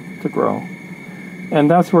crystals to grow. And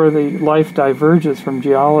that's where the life diverges from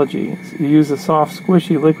geology. You use a soft,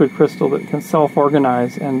 squishy liquid crystal that can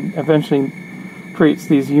self-organize and eventually creates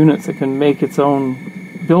these units that can make its own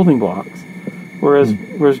building blocks.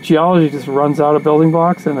 Whereas geology just runs out of building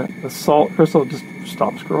blocks, and a salt crystal just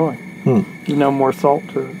stops growing. No more salt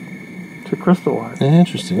to crystallize.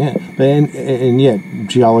 Interesting, yeah. And yet,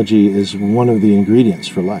 geology is one of the ingredients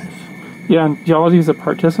for life. Yeah, and geology is a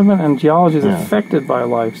participant, and geology is affected by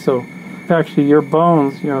life. So, actually, your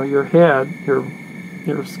bones, your head, your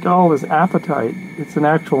skull is apatite. It's an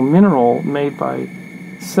actual mineral made by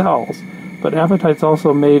cells. But apatite's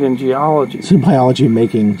also made in geology. So biology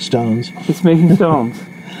making stones. It's making stones.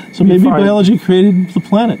 So maybe biology created the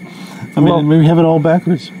planet. Maybe we have it all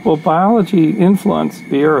backwards. Well, biology influenced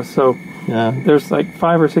the Earth. So there's like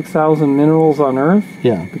 5,000 or 6,000 minerals on Earth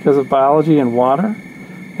because of biology and water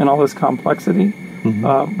and all this complexity.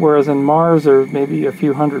 Whereas in Mars, there are maybe a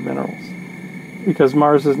few hundred minerals, because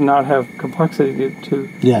Mars does not have complexity to...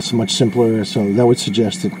 Yeah, it's much simpler. So that would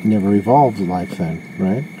suggest it never evolved life then,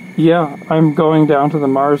 right? Yeah, I'm going down to the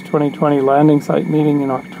Mars 2020 landing site meeting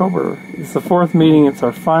in October. It's the 4th meeting. It's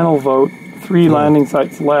our final vote. 3 landing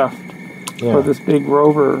sites left for this big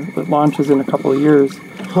rover that launches in a couple of years.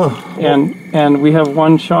 And we have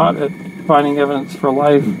one shot at finding evidence for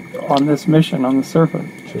life on this mission on the surface.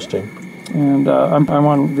 Interesting. And I'm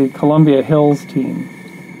on the Columbia Hills team,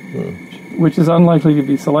 which is unlikely to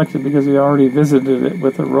be selected because we already visited it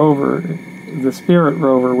with a rover, the Spirit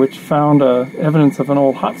rover, which found evidence of an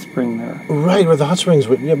old hot spring there. Right, where the hot springs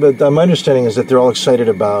would... Yeah, but my understanding is that they're all excited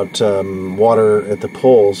about water at the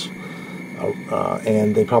poles,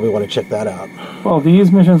 and they probably want to check that out. Well,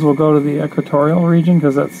 these missions will go to the equatorial region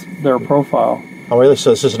because that's their profile. Oh, really? So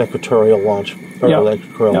this is an equatorial launch?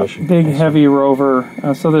 Equatorial mission. Big, heavy rover.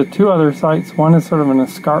 So there are 2 other sites. One is sort of an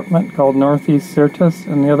escarpment called Northeast Syrtis,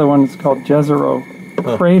 and the other one is called Jezero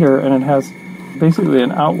Crater, and it has basically an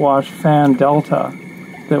outwash fan delta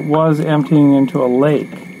that was emptying into a lake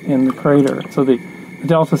in the crater. So the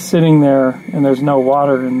delta's sitting there, and there's no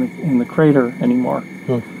water in the crater anymore.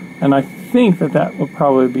 And I think that will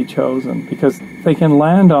probably be chosen because they can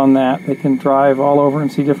land on that. They can drive all over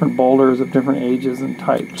and see different boulders of different ages and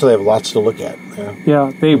types. So they have lots to look at.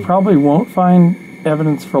 Yeah, they probably won't find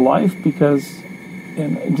evidence for life because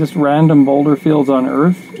in just random boulder fields on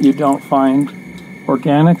Earth, you don't find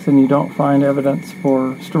organics and you don't find evidence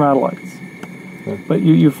for stromatolites. Yeah. But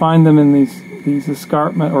you find them in these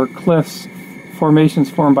escarpment or cliffs,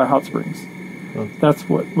 formations formed by hot springs. Oh. That's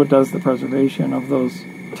what does the preservation of those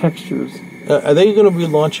textures. Are they going to be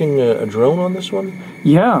launching a drone on this one?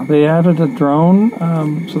 Yeah, they added a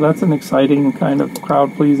drone, so that's an exciting kind of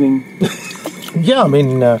crowd-pleasing. Yeah, I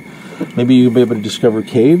mean, maybe you'll be able to discover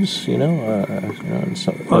caves, Well,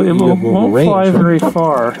 it won't fly very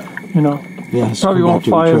far, Yeah, probably won't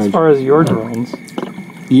fly as far as your drones.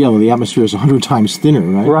 Yeah, well, the atmosphere is 100 times thinner,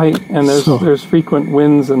 right? Right, and there's frequent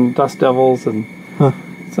winds and dust devils, and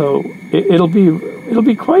so it'll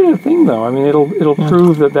be quite a thing, though. I mean, it'll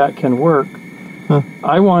prove that can work.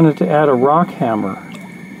 I wanted to add a rock hammer.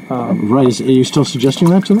 Right, are you still suggesting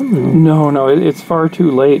that to them? Or? No, it's far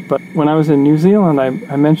too late. But when I was in New Zealand,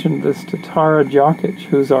 I mentioned this to Tara Jokic,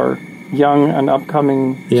 who's our young and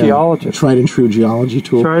upcoming geologist. Tried and true geology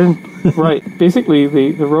tool. Right. Basically,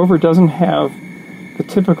 the rover doesn't have the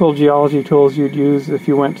typical geology tools you'd use if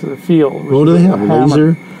you went to the field. What do they have? A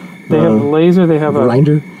laser? They have a laser. They have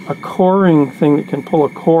grinder? A coring thing that can pull a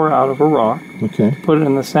core out of a rock. Okay. Put it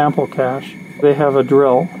in the sample cache. They have a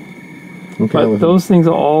drill. Okay. But those things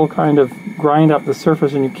will all kind of grind up the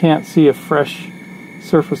surface, and you can't see a fresh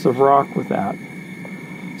surface of rock with that.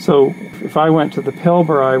 So if I went to the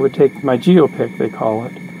Pilbara, I would take my geopick, they call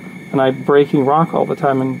it, and I'd breaking rock all the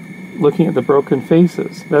time and looking at the broken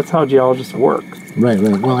faces. That's how geologists work. Right.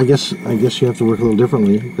 Well, I guess you have to work a little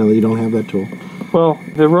differently because you don't have that tool. Well,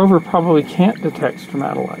 the rover probably can't detect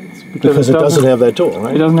stromatolites because it doesn't have that tool,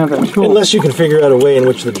 right? It doesn't have that tool. Unless you can figure out a way in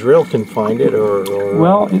which the drill can find it, or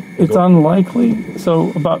well, it's unlikely.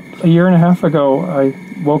 So about a year and a half ago, I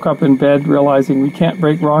woke up in bed realizing we can't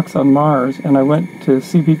break rocks on Mars, and I went to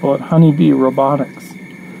see people at Honeybee Robotics,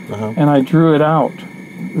 and I drew it out.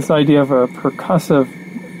 This idea of a percussive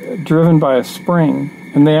driven by a spring,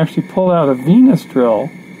 and they actually pulled out a Venus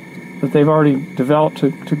drill that they've already developed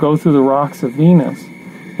to go through the rocks of Venus,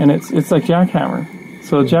 and it's like jackhammer.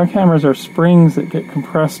 So jackhammers are springs that get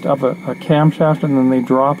compressed up a camshaft, and then they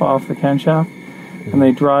drop off the camshaft, and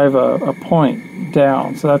they drive a point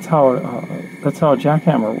down. So that's how a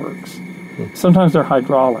jackhammer works. Sometimes they're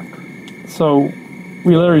hydraulic. So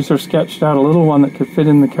we literally sort of sketched out a little one that could fit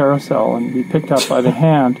in the carousel and be picked up by the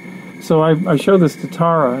hand. So I showed this to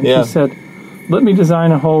Tara, and she said, let me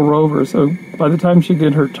design a whole rover. So by the time she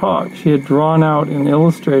did her talk, she had drawn out in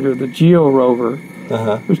Illustrator the Geo rover,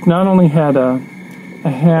 which not only had a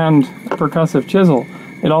hand percussive chisel,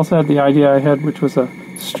 it also had the idea I had, which was a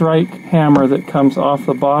strike hammer that comes off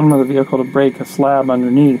the bottom of the vehicle to break a slab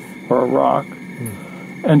underneath or a rock.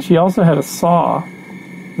 And she also had a saw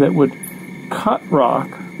that would cut rock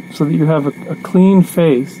so that you have a clean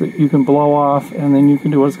face that you can blow off, and then you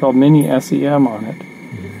can do what's called mini SEM on it.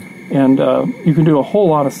 And you can do a whole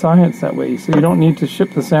lot of science that way. So you don't need to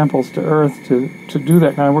ship the samples to Earth to do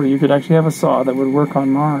that kind of work. You could actually have a saw that would work on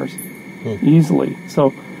Mars easily.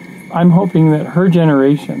 So I'm hoping that her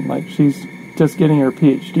generation, like she's just getting her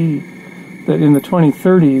PhD, that in the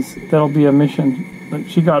 2030s, that'll be a mission. Like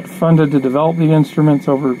she got funded to develop the instruments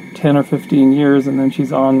over 10 or 15 years, and then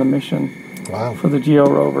she's on the mission. Wow. For the Geo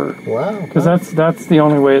rover. Wow. Because that's the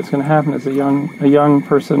only way it's going to happen is a young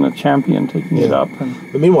person, a champion, taking it up.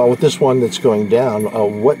 But meanwhile, with this one that's going down,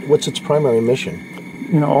 what's its primary mission?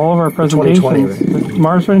 All of our presentations. 2020, right?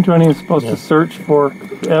 Mars 2020 is supposed to search for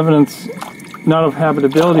evidence, not of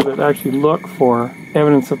habitability, but actually look for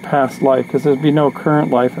evidence of past life, because there'd be no current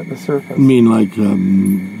life at the surface. You mean like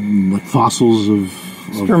fossils of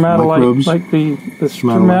stromatolite, like the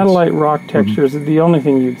stromatolite rock textures is the only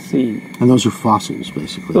thing you'd see. And those are fossils,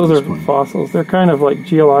 basically. Those are fossils. They're kind of like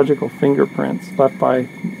geological fingerprints left by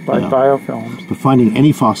biofilms. But finding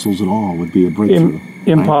any fossils at all would be a breakthrough.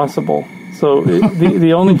 Impossible. Right? So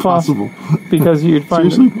the only fossil, because you'd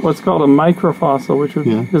find what's called a microfossil, which would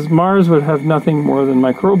because Mars would have nothing more than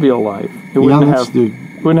microbial life. It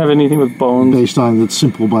wouldn't have anything with bones. Based on the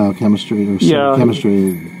simple biochemistry or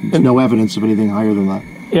chemistry, there's no evidence of anything higher than that.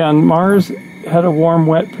 Yeah, and Mars had a warm,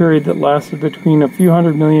 wet period that lasted between a few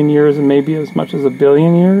 100 million years and maybe as much as 1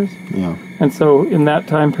 billion years. Yeah. And so in that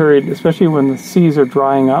time period, especially when the seas are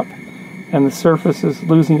drying up and the surface is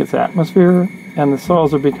losing its atmosphere and the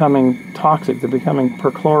soils are becoming toxic, they're becoming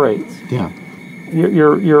perchlorates. Yeah.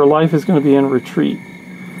 Your life is going to be in retreat.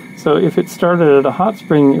 So if it started at a hot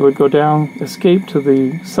spring, it would go down, escape to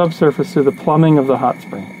the subsurface through the plumbing of the hot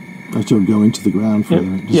spring. To go into the ground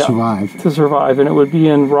to survive. To survive, and it would be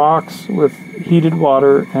in rocks with heated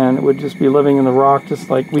water, and it would just be living in the rock, just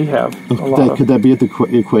like we have. Could that be at the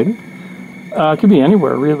equator? It could be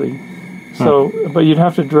anywhere, really. So, but you'd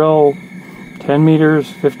have to drill 10 meters,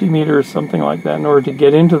 50 meters, something like that, in order to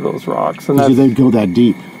get into those rocks. And they'd go that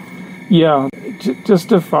deep. Yeah, just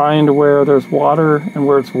to find where there's water and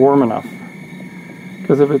where it's warm enough.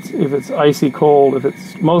 Because if it's icy cold,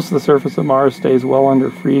 most of the surface of Mars stays well under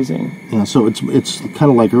freezing. Yeah, so it's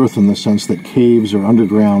kind of like Earth in the sense that caves or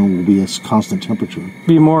underground will be a constant temperature.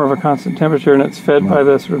 Be more of a constant temperature, and it's fed by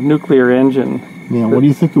the sort of nuclear engine. Yeah, what do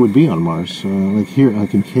you think it would be on Mars? Like here,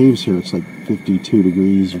 like in caves here, it's like 52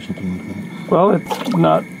 degrees or something like that. Well, it's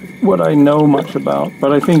not what I know much about,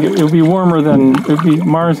 but I think it would be warmer than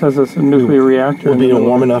Mars has a nuclear reactor. Would it be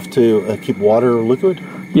warm enough to keep water liquid?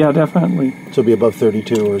 Yeah, definitely. So it'd be above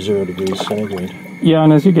 32 or 0 degrees centigrade. Yeah,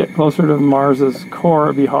 and as you get closer to Mars's core,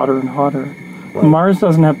 it'd be hotter and hotter. Right. Mars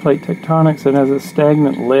doesn't have plate tectonics. It has a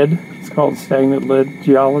stagnant lid. It's called stagnant lid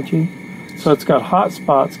geology. So it's got hot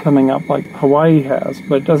spots coming up like Hawaii has,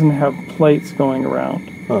 but it doesn't have plates going around.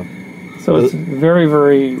 Huh. So it's very,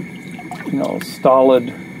 very,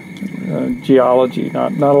 stolid geology.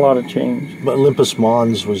 Not a lot of change. But Olympus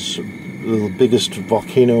Mons was the biggest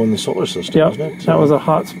volcano in the solar system, wasn't it? So that was a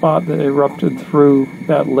hot spot that erupted through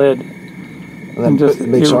that lid. And that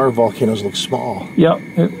makes our volcanoes look small. Yep,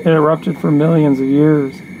 it erupted for millions of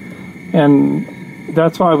years. And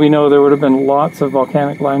that's why we know there would have been lots of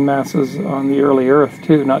volcanic line masses on the early Earth,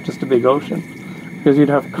 too, not just a big ocean. Because you'd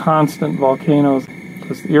have constant volcanoes.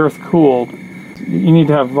 As the Earth cooled, you need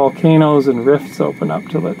to have volcanoes and rifts open up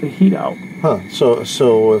to let the heat out. Huh.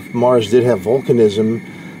 So if Mars did have volcanism,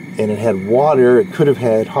 and it had water, it could have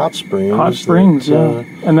had hot springs. Hot springs, yeah.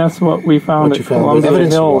 And that's what we found at Columbia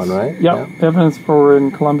Hills. Right? Yep, yeah. Evidence for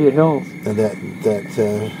in Columbia Hills. And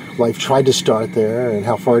that life tried to start there, and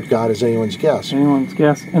how far it got is anyone's guess. Anyone's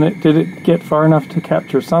guess. And did it get far enough to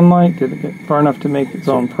capture sunlight? Did it get far enough to make its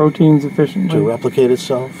own proteins efficiently? To replicate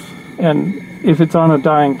itself? And if it's on a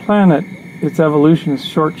dying planet, its evolution is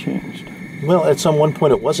shortchanged. Well, at one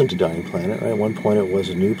point it wasn't a dying planet, right? At one point it was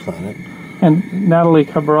a new planet. And Natalie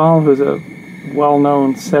Cabral, who's a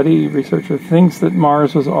well-known SETI researcher, thinks that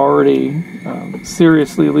Mars was already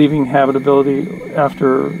seriously leaving habitability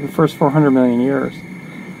after the first 400 million years.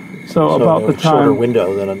 So about the time... shorter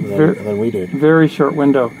window than we did. Very short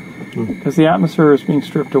window. Because the atmosphere is being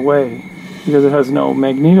stripped away because it has no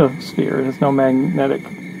magnetosphere. It has no magnetic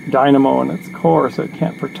dynamo in its core, so it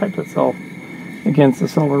can't protect itself against the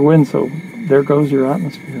solar wind. So there goes your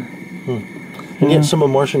atmosphere. And yet some of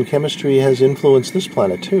Martian chemistry has influenced this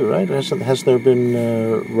planet too, right? Has there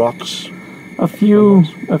been rocks? A few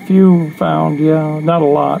found, yeah. Not a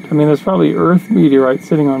lot. I mean, there's probably Earth meteorites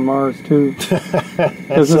sitting on Mars too.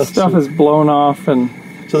 Because this stuff is blown off. And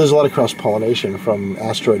so there's a lot of cross-pollination from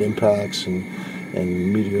asteroid impacts and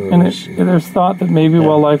meteors. And there's thought that maybe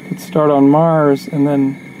life could start on Mars and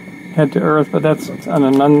then head to Earth, but that's an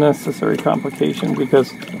unnecessary complication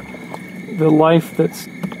because the life that's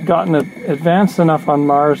gotten advanced enough on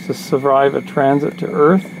Mars to survive a transit to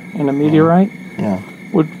Earth in a meteorite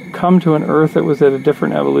would come to an Earth that was at a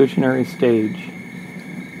different evolutionary stage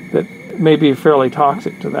that may be fairly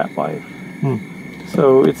toxic to that life.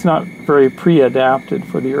 So it's not very pre-adapted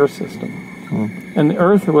for the Earth system. And the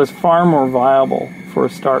Earth was far more viable for a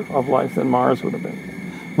start of life than Mars would have been.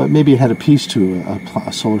 But maybe it had a piece to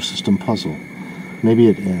a solar system puzzle. Maybe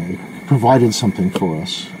it provided something for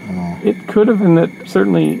us. It could have, and that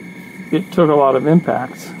certainly it took a lot of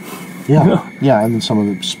impacts. Yeah, and then some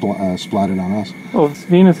of it splattered on us. Well,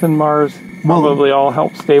 Venus and Mars probably all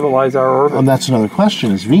helped stabilize our orbit. And that's another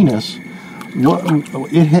question: is Venus?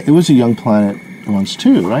 It was a young planet once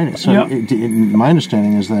too, right? So my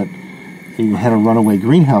understanding is that it had a runaway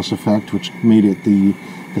greenhouse effect, which made it the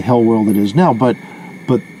hell world it is now. But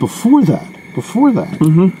before that,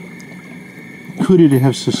 could it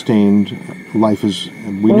have sustained life as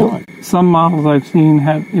we know it? Some models I've seen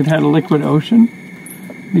had a liquid ocean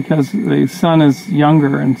because the sun is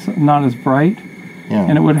younger and not as bright,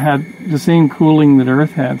 and it would have had the same cooling that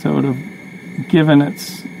Earth had, so it would have given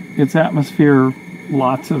its atmosphere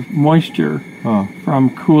lots of moisture from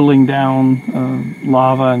cooling down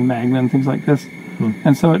lava and magma and things like this.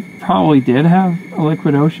 And so it probably did have a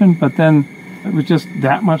liquid ocean, but then it was just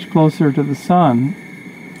that much closer to the sun.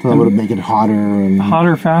 So that would make it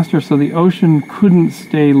hotter faster, so the ocean couldn't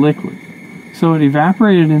stay liquid. So it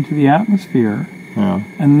evaporated into the atmosphere,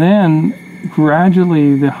 and then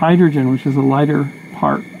gradually the hydrogen, which is a lighter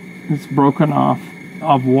part that's broken off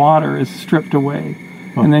of water, is stripped away.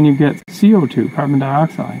 And then you get CO2, carbon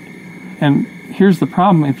dioxide. And here's the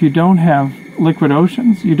problem. If you don't have liquid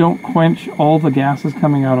oceans, you don't quench all the gases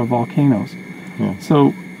coming out of volcanoes. Yeah.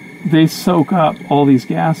 So they soak up all these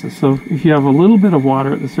gases. So if you have a little bit of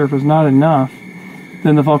water at the surface, not enough,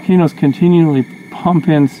 then the volcanoes continually pump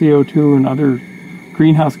in CO2 and other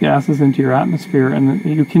greenhouse gases into your atmosphere, and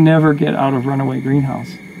you can never get out of runaway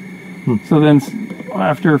greenhouse. So then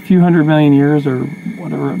after a few 100 million years or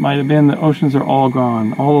whatever it might have been, the oceans are all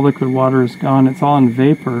gone. All the liquid water is gone. It's all in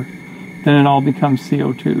vapor. Then it all becomes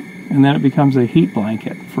CO2. And then it becomes a heat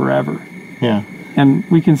blanket forever. Yeah. And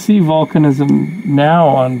we can see volcanism now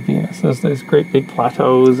on Venus. There's great big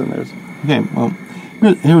plateaus and there's... Okay, well,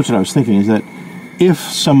 here's what I was thinking, is that if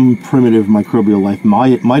some primitive microbial life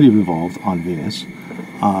might have evolved on Venus,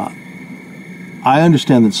 I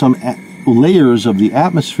understand that some layers of the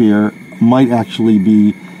atmosphere might actually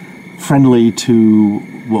be friendly to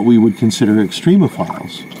what we would consider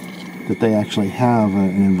extremophiles, that they actually have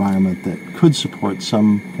an environment that could support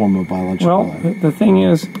some form of biological life. Well, the thing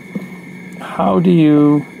is, how do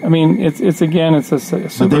you... I mean, it's a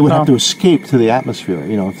But they would have to escape to the atmosphere,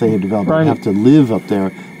 if they had developed. Right. They'd have to live up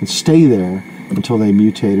there and stay there until they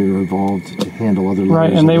mutated or evolved to handle other layers.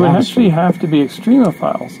 Right, and they would actually have to be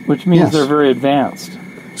extrophiles, which means they're very advanced.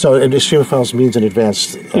 So extremophiles means an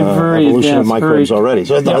advanced evolution of microbes already.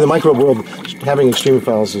 So the microbe world, having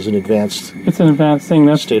extremophiles is an advanced... It's an advanced thing.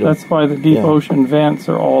 That's why the deep ocean vents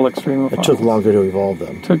are all extremophiles. It took longer to evolve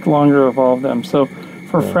them. So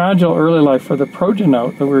for fragile early life, for the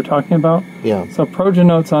progenote that we were talking about, so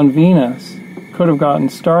progenotes on Venus could have gotten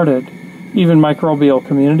started, even microbial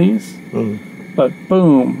communities, but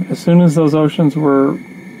boom, as soon as those oceans were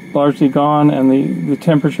largely gone and the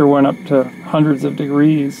temperature went up to hundreds of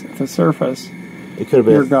degrees at the surface, it could have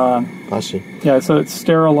been. You're gone. I see. Yeah, so it's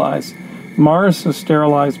sterilized. Mars is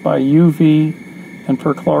sterilized by UV and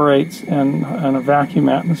perchlorates and a vacuum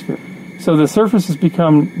atmosphere. So the surface has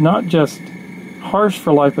become not just harsh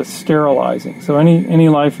for life, but sterilizing. So any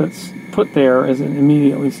life that's put there is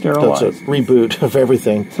immediately sterilized. That's a reboot of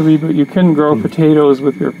everything. It's a reboot. You couldn't grow potatoes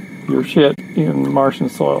with your shit in Martian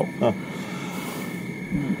soil. Oh.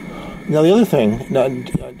 Now, the other thing,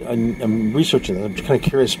 I'm researching this. I'm kind of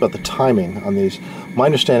curious about the timing on these. My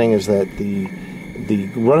understanding is that the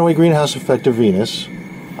runaway greenhouse effect of Venus,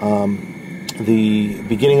 the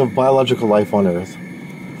beginning of biological life on Earth,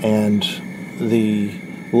 and the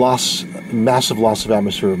massive loss of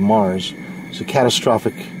atmosphere of Mars is a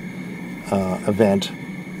catastrophic event,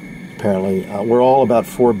 apparently. We're all about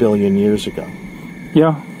 4 billion years ago.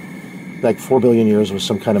 Yeah. Like 4 billion years was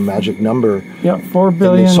some kind of magic number. Yeah, 4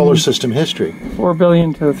 billion. In the solar system history. 4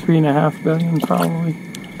 billion to 3.5 billion, probably.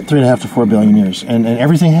 3.5 to 4 billion years, and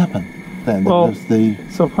everything happened then. Well,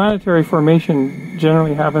 so planetary formation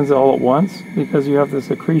generally happens all at once because you have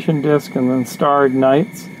this accretion disk, and then star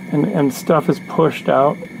ignites, and stuff is pushed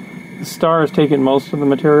out. The star has taken most of the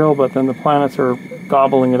material, but then the planets are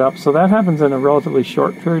gobbling it up. So that happens in a relatively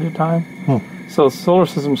short period of time. So solar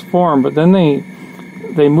systems form, but then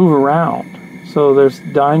they move around. So there's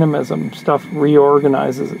dynamism. Stuff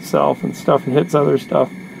reorganizes itself and stuff hits other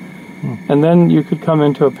stuff. And then you could come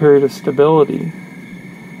into a period of stability.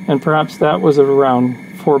 And perhaps that was around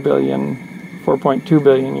 4.2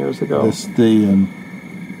 billion years ago. It's the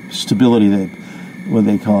stability, that what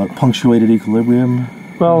they call it, punctuated equilibrium?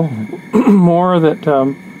 Well, more that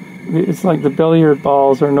it's like the billiard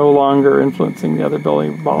balls are no longer influencing the other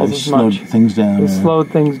billiard balls as much. Slowed things down. They slowed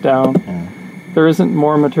things down. Yeah. There isn't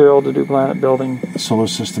more material to do planet building. The solar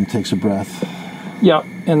system takes a breath. Yeah,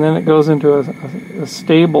 and then it goes into a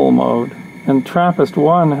stable mode. And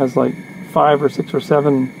TRAPPIST-1 has like 5 or 6 or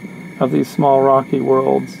 7 of these small rocky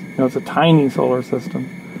worlds. It's a tiny solar system.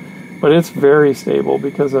 But it's very stable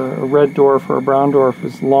because a red dwarf or a brown dwarf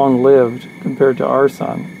is long-lived compared to our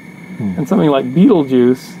sun. And something like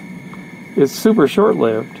Betelgeuse is super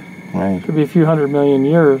short-lived. Right. It could be a few 100 million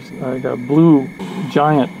years, like a blue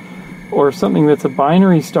giant. Or something that's a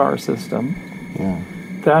binary star system,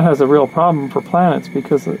 that has a real problem for planets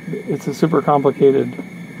because it's a super complicated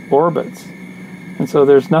orbits. And so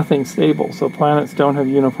there's nothing stable. So planets don't have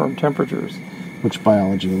uniform temperatures. Which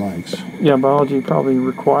biology likes. Yeah, biology probably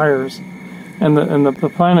requires. And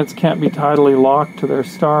the planets can't be tidally locked to their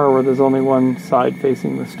star where there's only one side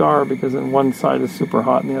facing the star, because then one side is super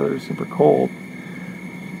hot and the other is super cold.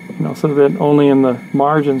 So that only in the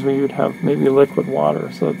margins where you'd have maybe liquid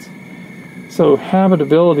water. So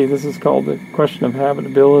habitability, this is called the question of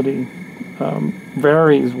habitability,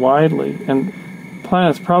 varies widely. And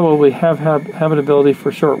planets probably have habitability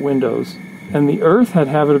for short windows. And the Earth had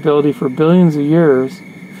habitability for billions of years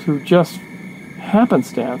through just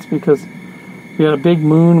happenstance, because we had a big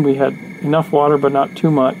moon, we had enough water, but not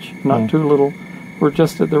too much, not too little. We're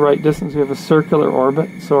just at the right distance. We have a circular orbit,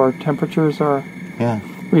 so our temperatures are... Yeah.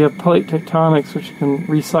 We have plate tectonics, which can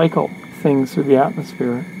recycle things through the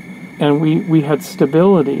atmosphere. And we had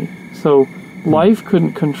stability, so life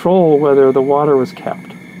couldn't control whether the water was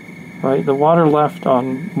kept, right? The water left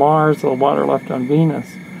on Mars, the water left on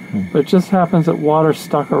Venus. But it just happens that water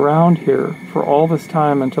stuck around here for all this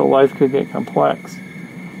time until life could get complex.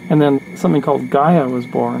 And then something called Gaia was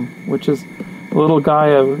born, which is little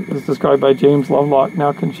Gaia was described by James Lovelock.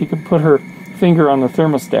 Now she can put her finger on the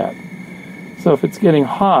thermostat. So if it's getting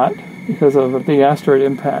hot because of a big asteroid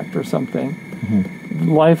impact or something,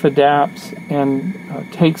 life adapts and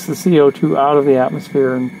takes the CO2 out of the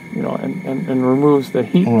atmosphere and removes the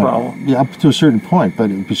heat problem. Yeah, up to a certain point,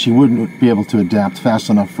 but she wouldn't be able to adapt fast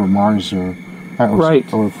enough for Mars or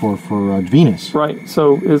for Venus. Right.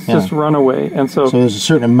 So it's just runaway, and so there's a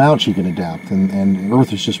certain amount she can adapt, and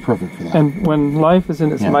Earth is just perfect for that. And when life is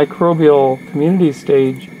in its microbial community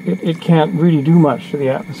stage, it can't really do much to the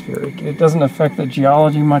atmosphere. It doesn't affect the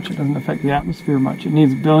geology much. It doesn't affect the atmosphere much. It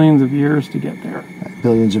needs billions of years to get there.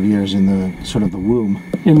 Billions of years in the sort of the womb.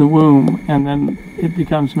 In the womb, and then it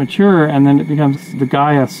becomes mature, and then it becomes the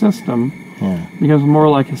Gaia system. Yeah. It becomes more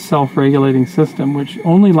like a self-regulating system, which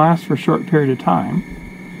only lasts for a short period of time.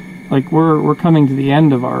 Like we're coming to the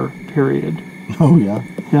end of our period. Oh yeah.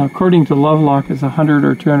 Now, according to Lovelock, it's 100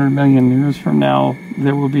 or 200 million years from now,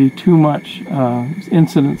 there will be too much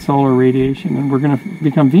incident solar radiation, and we're going to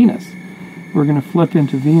become Venus. We're going to flip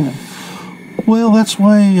into Venus. Well, that's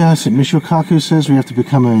why Michio Kaku says we have to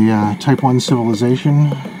become a Type 1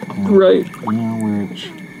 civilization. Right.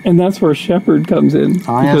 And that's where Shepherd comes in.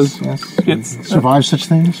 Yes. It survives such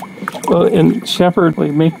things? Well, in Shepherd,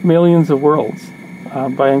 we make millions of worlds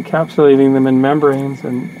by encapsulating them in membranes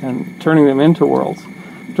and turning them into worlds.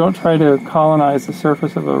 Don't try to colonize the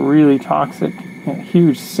surface of a really toxic,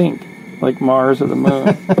 huge sink like Mars or the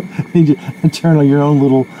Moon. And turn your own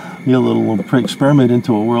little experiment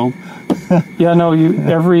into a world.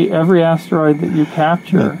 Every asteroid that you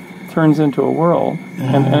capture turns into a world,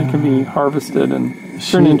 and it can be harvested and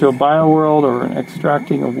turned into a bioworld or an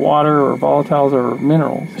extracting of water or volatiles or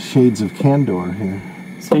minerals. Shades of Candor here.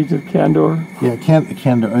 Shades of Candor? Yeah,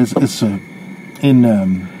 Candor is in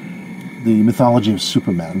the mythology of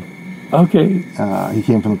Superman. Okay. He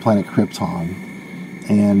came from the planet Krypton,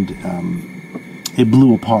 and it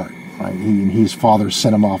blew apart. Right? His father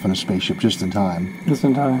sent him off in a spaceship just in time. Just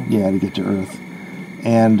in time. Yeah, to get to Earth.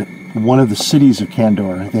 And one of the cities of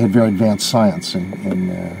Candor, they had very advanced science in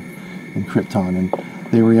Krypton, and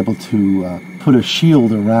they were able to put a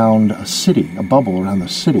shield around a city, a bubble around the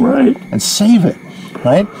city, and save it,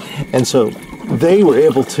 right? And so they were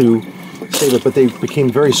able to save it, but they became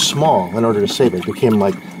very small in order to save it. It became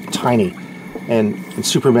like tiny. And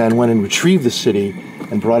Superman went and retrieved the city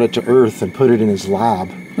and brought it to Earth and put it in his lab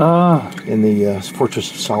in the Fortress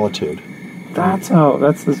of Solitude. That's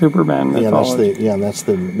the Superman mythology. That's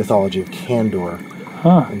the mythology of Candor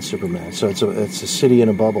in Superman. So it's a city in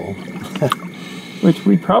a bubble. Which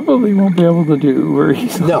we probably won't be able to do very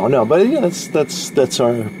easily. No, but that's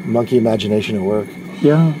our monkey imagination at work.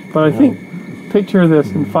 Yeah, but I think, picture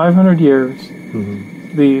this, in 500 years,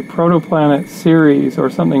 the protoplanet Ceres, or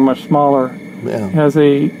something much smaller, has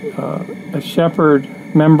a shepherd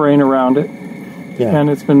membrane around it, and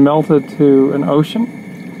it's been melted to an ocean,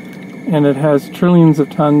 and it has trillions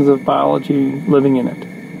of tons of biology living in it.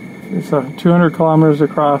 It's a 200 kilometers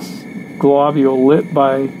across globule lit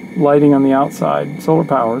by lighting on the outside, solar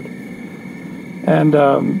powered, and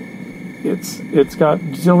it's got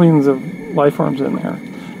zillions of life forms in there.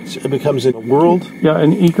 It becomes a world? Yeah,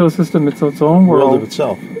 an ecosystem. It's its own world of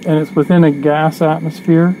itself. And it's within a gas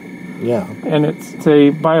atmosphere. Yeah. And it's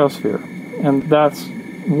a biosphere. And that's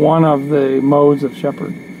one of the modes of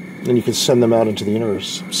Shepherd. And you can send them out into the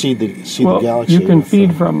universe, see the galaxy. You can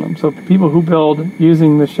feed from them. So people who build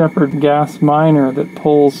using the Shepherd gas miner that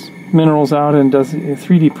pulls minerals out and does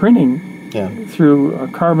 3D printing through a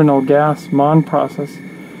carbonyl gas MON process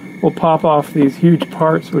will pop off these huge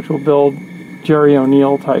parts which will build Jerry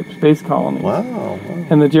O'Neill type space colonies. Wow.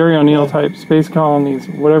 And the Jerry O'Neill type space colonies,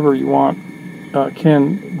 whatever you want,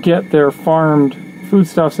 can get their farmed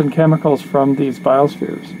foodstuffs and chemicals from these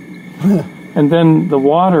biospheres. And then the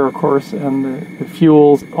water, of course, and the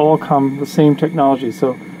fuels all come the same technology.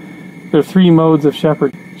 So there are three modes of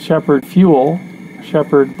Shepherd. Shepherd fuel,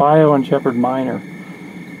 Shepherd bio, and Shepherd miner,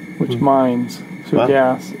 which mines through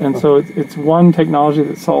gas. And so it's one technology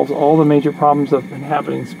that solves all the major problems of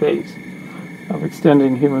inhabiting space, of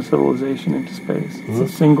extending human civilization into space. It's a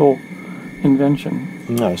single invention.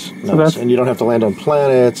 Nice. And you don't have to land on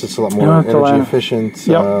planets. It's a lot more energy efficient.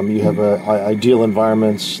 Yep. You have ideal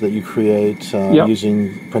environments that you create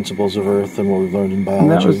using principles of Earth and what we've learned in biology.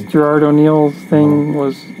 And that was Gerard O'Neill's thing,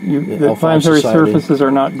 the planetary surfaces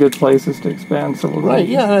are not good places to expand civilization. Right,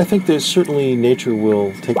 yeah, and I think there's certainly nature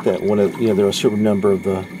will take that when there are a certain number of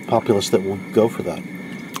the populace that will go for that.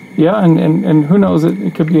 Yeah, and who knows,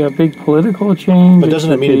 it could be a big political change. But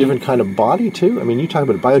doesn't it mean a different kind of body, too? I mean, you talk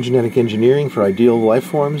about biogenetic engineering for ideal life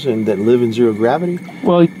forms and that live in zero gravity?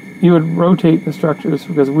 Well, you would rotate the structures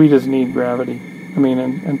because we just need gravity. I mean,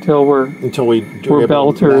 until we're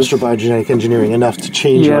belters. Master biogenetic engineering enough to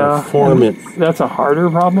change our form. That's a harder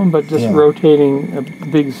problem, but just rotating a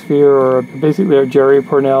big sphere or basically a Jerry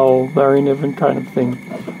Pournelle, Larry Niven kind of thing.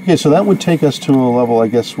 Okay, so that would take us to a level, I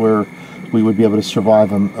guess, where we would be able to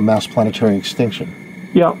survive a mass planetary extinction.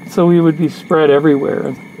 Yeah, so we would be spread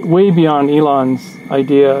everywhere. Way beyond Elon's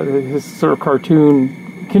idea, his sort of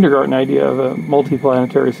cartoon kindergarten idea of a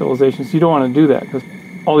multiplanetary civilization. So you don't want to do that because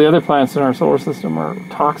all the other planets in our solar system are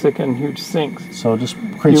toxic and huge sinks. So just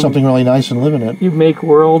create something really nice and live in it. You make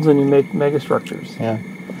worlds and you make megastructures. Yeah.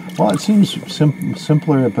 Well, it seems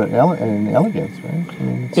simpler but in elegance, right? I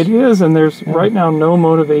mean, it is, and there's right now no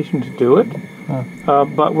motivation to do it.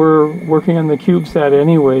 But we're working on the CubeSat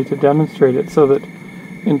anyway to demonstrate it so that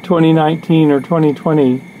in 2019 or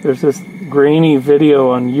 2020, there's this grainy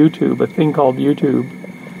video on YouTube, a thing called YouTube,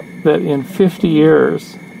 that in 50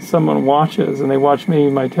 years, someone watches, and they watch maybe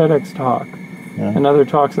my TEDx talk and other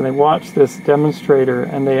talks, and they watch this demonstrator,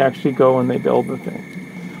 and they actually go and they build the thing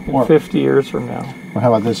in 50 years from now. Or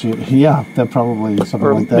how about this? Yeah, that probably something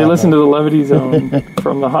like that. They listen to the Levity Zone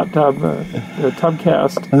from the hot tub, the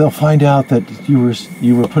TubCast. And they'll find out that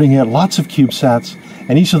you were putting out lots of CubeSats,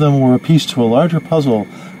 and each of them were a piece to a larger puzzle,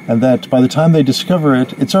 and that by the time they discover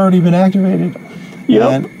it, it's already been activated.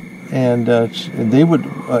 Yep. And they would,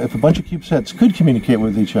 if a bunch of CubeSats could communicate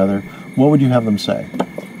with each other, what would you have them say?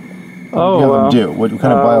 What would you have them do? What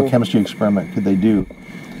kind of biochemistry experiment could they do?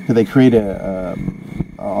 Could they create a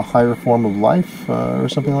higher form of life or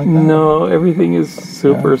something like that? No, everything is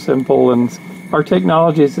super simple, and our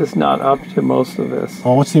technology is just not up to most of this.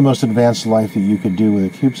 Well, what's the most advanced life that you could do with a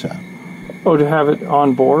CubeSat? Oh, to have it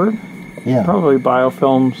on board? Yeah. Probably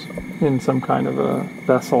biofilms in some kind of a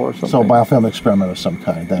vessel or something. So a biofilm experiment of some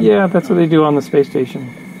kind, then? Yeah, that's what they do on the space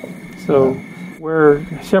station. So where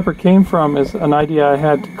Shepard came from is an idea I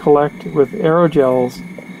had to collect with aerogels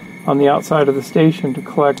on the outside of the station to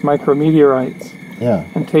collect micrometeorites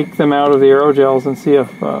and take them out of the aerogels and see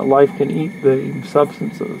if life can eat the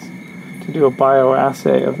substances, to do a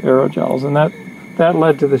bioassay of aerogels. And that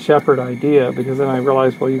led to the Shepard idea, because then I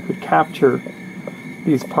realized, well, you could capture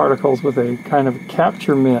these particles with a kind of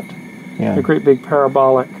capture mitt, a great big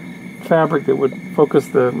parabolic fabric that would focus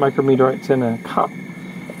the micrometeorites in a cup.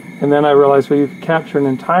 And then I realized, well, you could capture an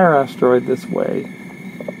entire asteroid this way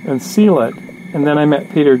and seal it. And then I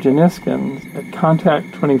met Peter Jenniskens at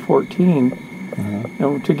Contact 2014,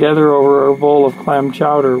 and together over a bowl of clam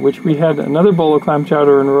chowder, which we had another bowl of clam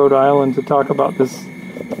chowder in Rhode Island to talk about this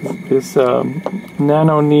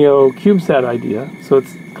nano-neo CubeSat idea. So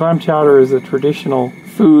clam chowder is a traditional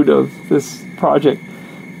food of this project.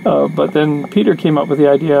 But then Peter came up with the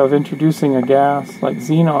idea of introducing a gas like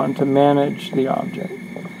xenon to manage the object,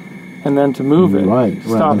 and then to move it. Right.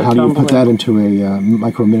 And how do you put that into a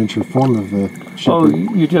micro-miniature form of the ship? Oh,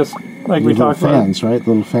 you just, like we talked about. Little fans, right?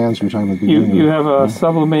 Little fans we were talking about at the beginning. You have a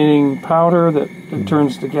sublimating powder that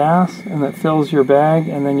turns to gas and that fills your bag,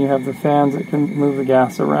 and then you have the fans that can move the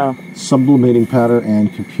gas around. Sublimating powder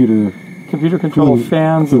and computer-controlled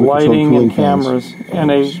fans, lighting, and cameras. And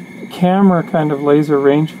a camera kind of laser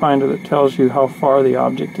rangefinder that tells you how far the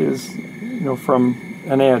object is, from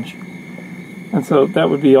an edge. And so that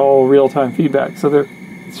would be all real-time feedback. So there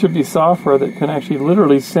should be software that can actually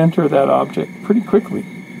literally center that object pretty quickly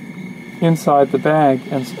inside the bag,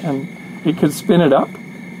 and it could spin it up,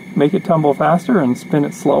 make it tumble faster, and spin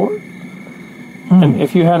it slower. And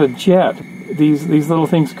if you had a jet, these little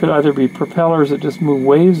things could either be propellers that just move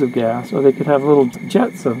waves of gas, or they could have little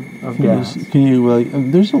jets of gas.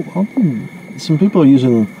 There's some people are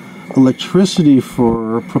using electricity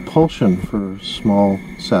for propulsion for small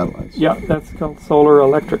satellites. Yeah, that's called solar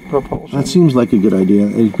electric propulsion. That seems like a good idea.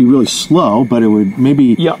 It'd be really slow, but it would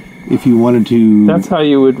maybe, if you wanted to... That's how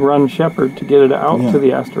you would run Shepard to get it out to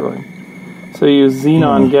the asteroid. So you use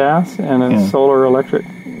xenon gas and a solar electric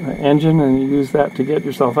engine, and you use that to get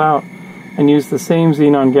yourself out, and use the same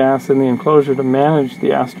xenon gas in the enclosure to manage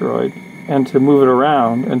the asteroid and to move it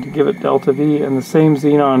around and to give it delta V, and the same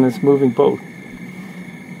xenon is moving both.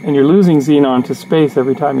 and you're losing xenon to space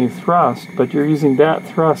every time you thrust, but you're using that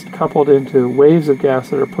thrust coupled into waves of gas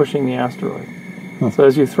that are pushing the asteroid. So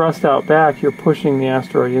as you thrust out back, you're pushing the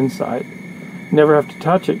asteroid inside. You never have to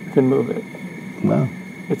touch it, you can move it. Wow.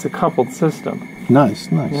 It's a coupled system. Nice.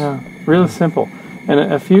 Yeah, really simple. And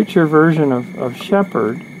a future version of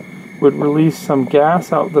Shepard would release some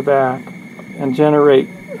gas out the back and generate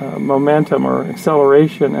momentum or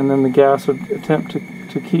acceleration, and then the gas would attempt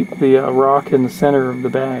to keep the rock in the center of the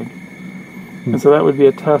bag. And so that would be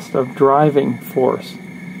a test of driving force.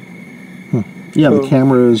 Yeah, so the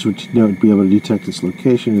cameras would be able to detect its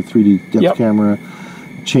location, the 3D depth camera,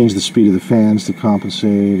 change the speed of the fans to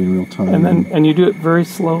compensate in real time. And you do it very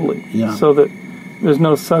slowly, so that there's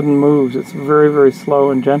no sudden moves. It's very, very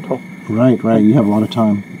slow and gentle. Right. You have a lot of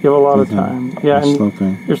time. You have a lot of time. Yeah, and slow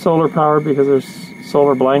thing. You're solar powered because there's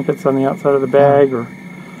solar blankets on the outside of the bag or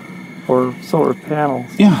solar panels.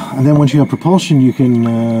 Yeah, and then once you have propulsion, you can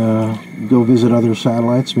go visit other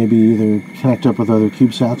satellites, maybe either connect up with other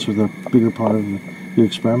CubeSats with a bigger part of your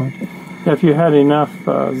experiment. Yeah, if you had enough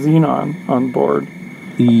xenon on board.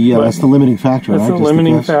 Yeah, that's the limiting factor, that's right? The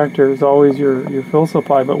limiting factor is always your fuel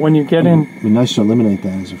supply. But when you get in... It'd be nice to eliminate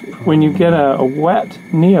that as a problem. When you get a wet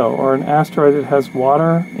NEO or an asteroid that has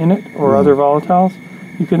water in it or other volatiles,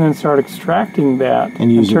 you can then start extracting that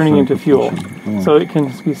and turning into fuel. Yeah. So it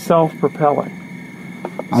can be self-propelling.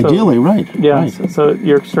 Ideally, right. Yeah, right. So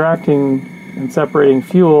you're extracting and separating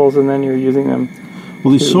fuels, and then you're using them.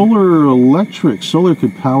 Well, the solar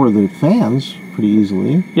could power the fans pretty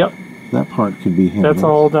easily. Yep. That part could be handled. That's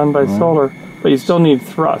all done by solar, but you still need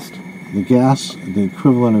thrust. The gas, the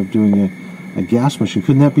equivalent of doing a gas machine,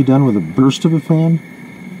 couldn't that be done with a burst of a fan?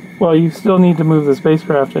 Well, you still need to move the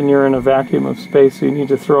spacecraft, and you're in a vacuum of space, so you need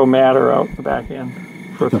to throw matter out the back end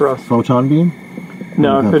for thrust. Photon beam?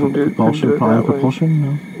 No, it couldn't do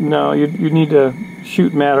propulsion? No, you need to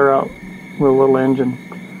shoot matter out with a little engine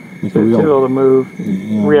to be able to move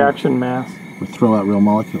reaction mass. Or throw out real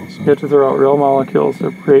molecules. You have to throw out real molecules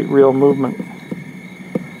to create real movement.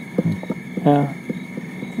 Yeah.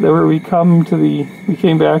 There we came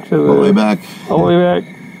back to all the way back. All the way back.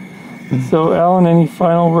 So, Alan, any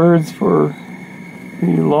final words for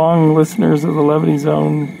the long listeners of the Levity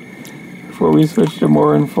Zone before we switch to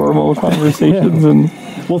more informal conversations?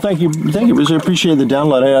 Well, thank you, Bruce. I appreciate the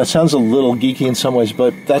download. It sounds a little geeky in some ways,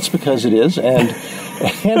 but that's because it is, and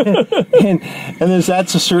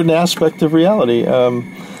that's a certain aspect of reality. I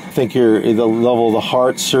think the level of the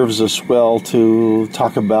heart serves us well to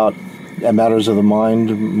talk about matters of the mind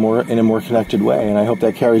in a more connected way, and I hope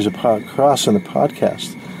that carries across in the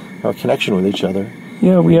podcast, our connection with each other.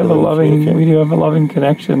 Yeah, we do have a loving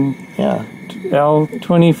connection. Yeah. Al,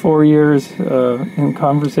 24 years in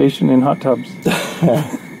conversation in hot tubs.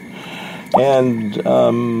 And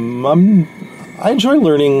I enjoy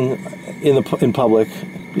learning in public.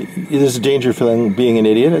 There's a danger for being an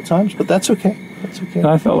idiot at times, but that's okay. And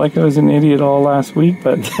I felt like I was an idiot all last week,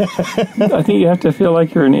 but I think you have to feel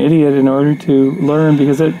like you're an idiot in order to learn,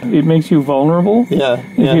 because it makes you vulnerable. Yeah.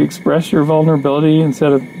 If you express your vulnerability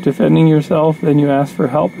instead of defending yourself, then you ask for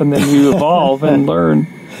help, and then you evolve and learn.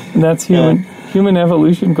 And that's human. Yeah. Human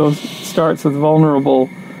evolution starts with vulnerable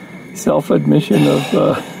self-admission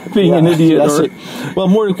of being an idiot. Well,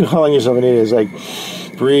 more than calling yourself an idiot is like,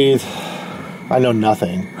 breathe. I know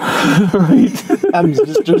nothing. Right. I'm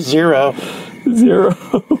just zero.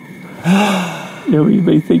 We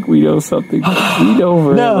may think we know something, but we know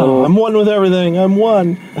very little. I'm one with everything. I'm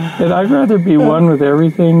one. And I'd rather be one with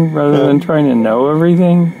everything rather than trying to know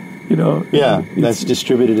everything. That's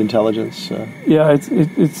distributed intelligence.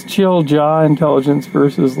 It's chill jaw intelligence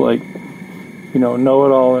versus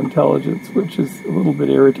know-it-all intelligence, which is a little bit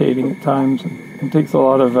irritating at times and takes a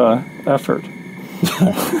lot of effort.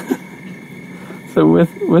 So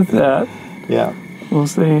with that, we'll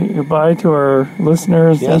say goodbye to our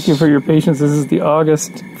listeners. Yes. Thank you for your patience. This is the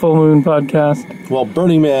August Full Moon podcast. Well,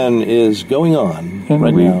 Burning Man is going on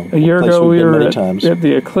now. A year ago, we were at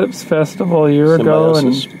the Eclipse Festival ago,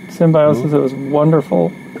 and Symbiosis. It was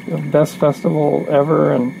wonderful, the best festival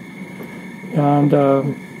ever, and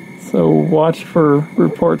so watch for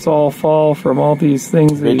reports all fall from all these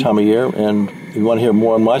things. Great time of year, and if you want to hear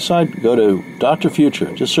more on my side, go to Dr.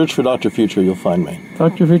 Future. Just search for Dr. Future, you'll find me.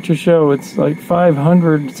 Dr. Future Show. It's like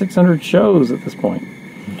 500, 600 shows at this point.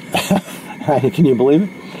 Can you believe it?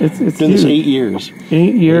 It's been this 8 years.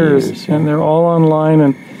 8 years, and they're all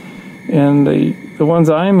online, and the ones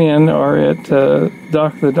I'm in are at the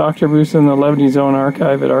Dr. Bruce and the Levity Zone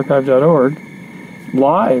archive at archive.org,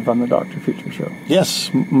 live on the Dr. Future Show. Yes.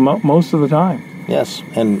 Most of the time. Yes,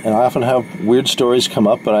 and I often have weird stories come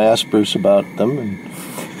up, but I ask Bruce about them, and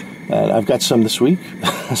And I've got some this week,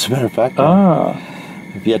 as a matter of fact.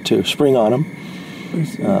 I've yet to spring on them.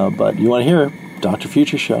 But you want to hear it, Dr.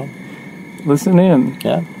 Future Show. Listen in.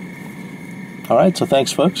 Yeah. All right, so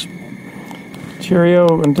thanks, folks.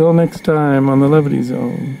 Cheerio. Until next time on the Levity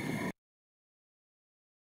Zone.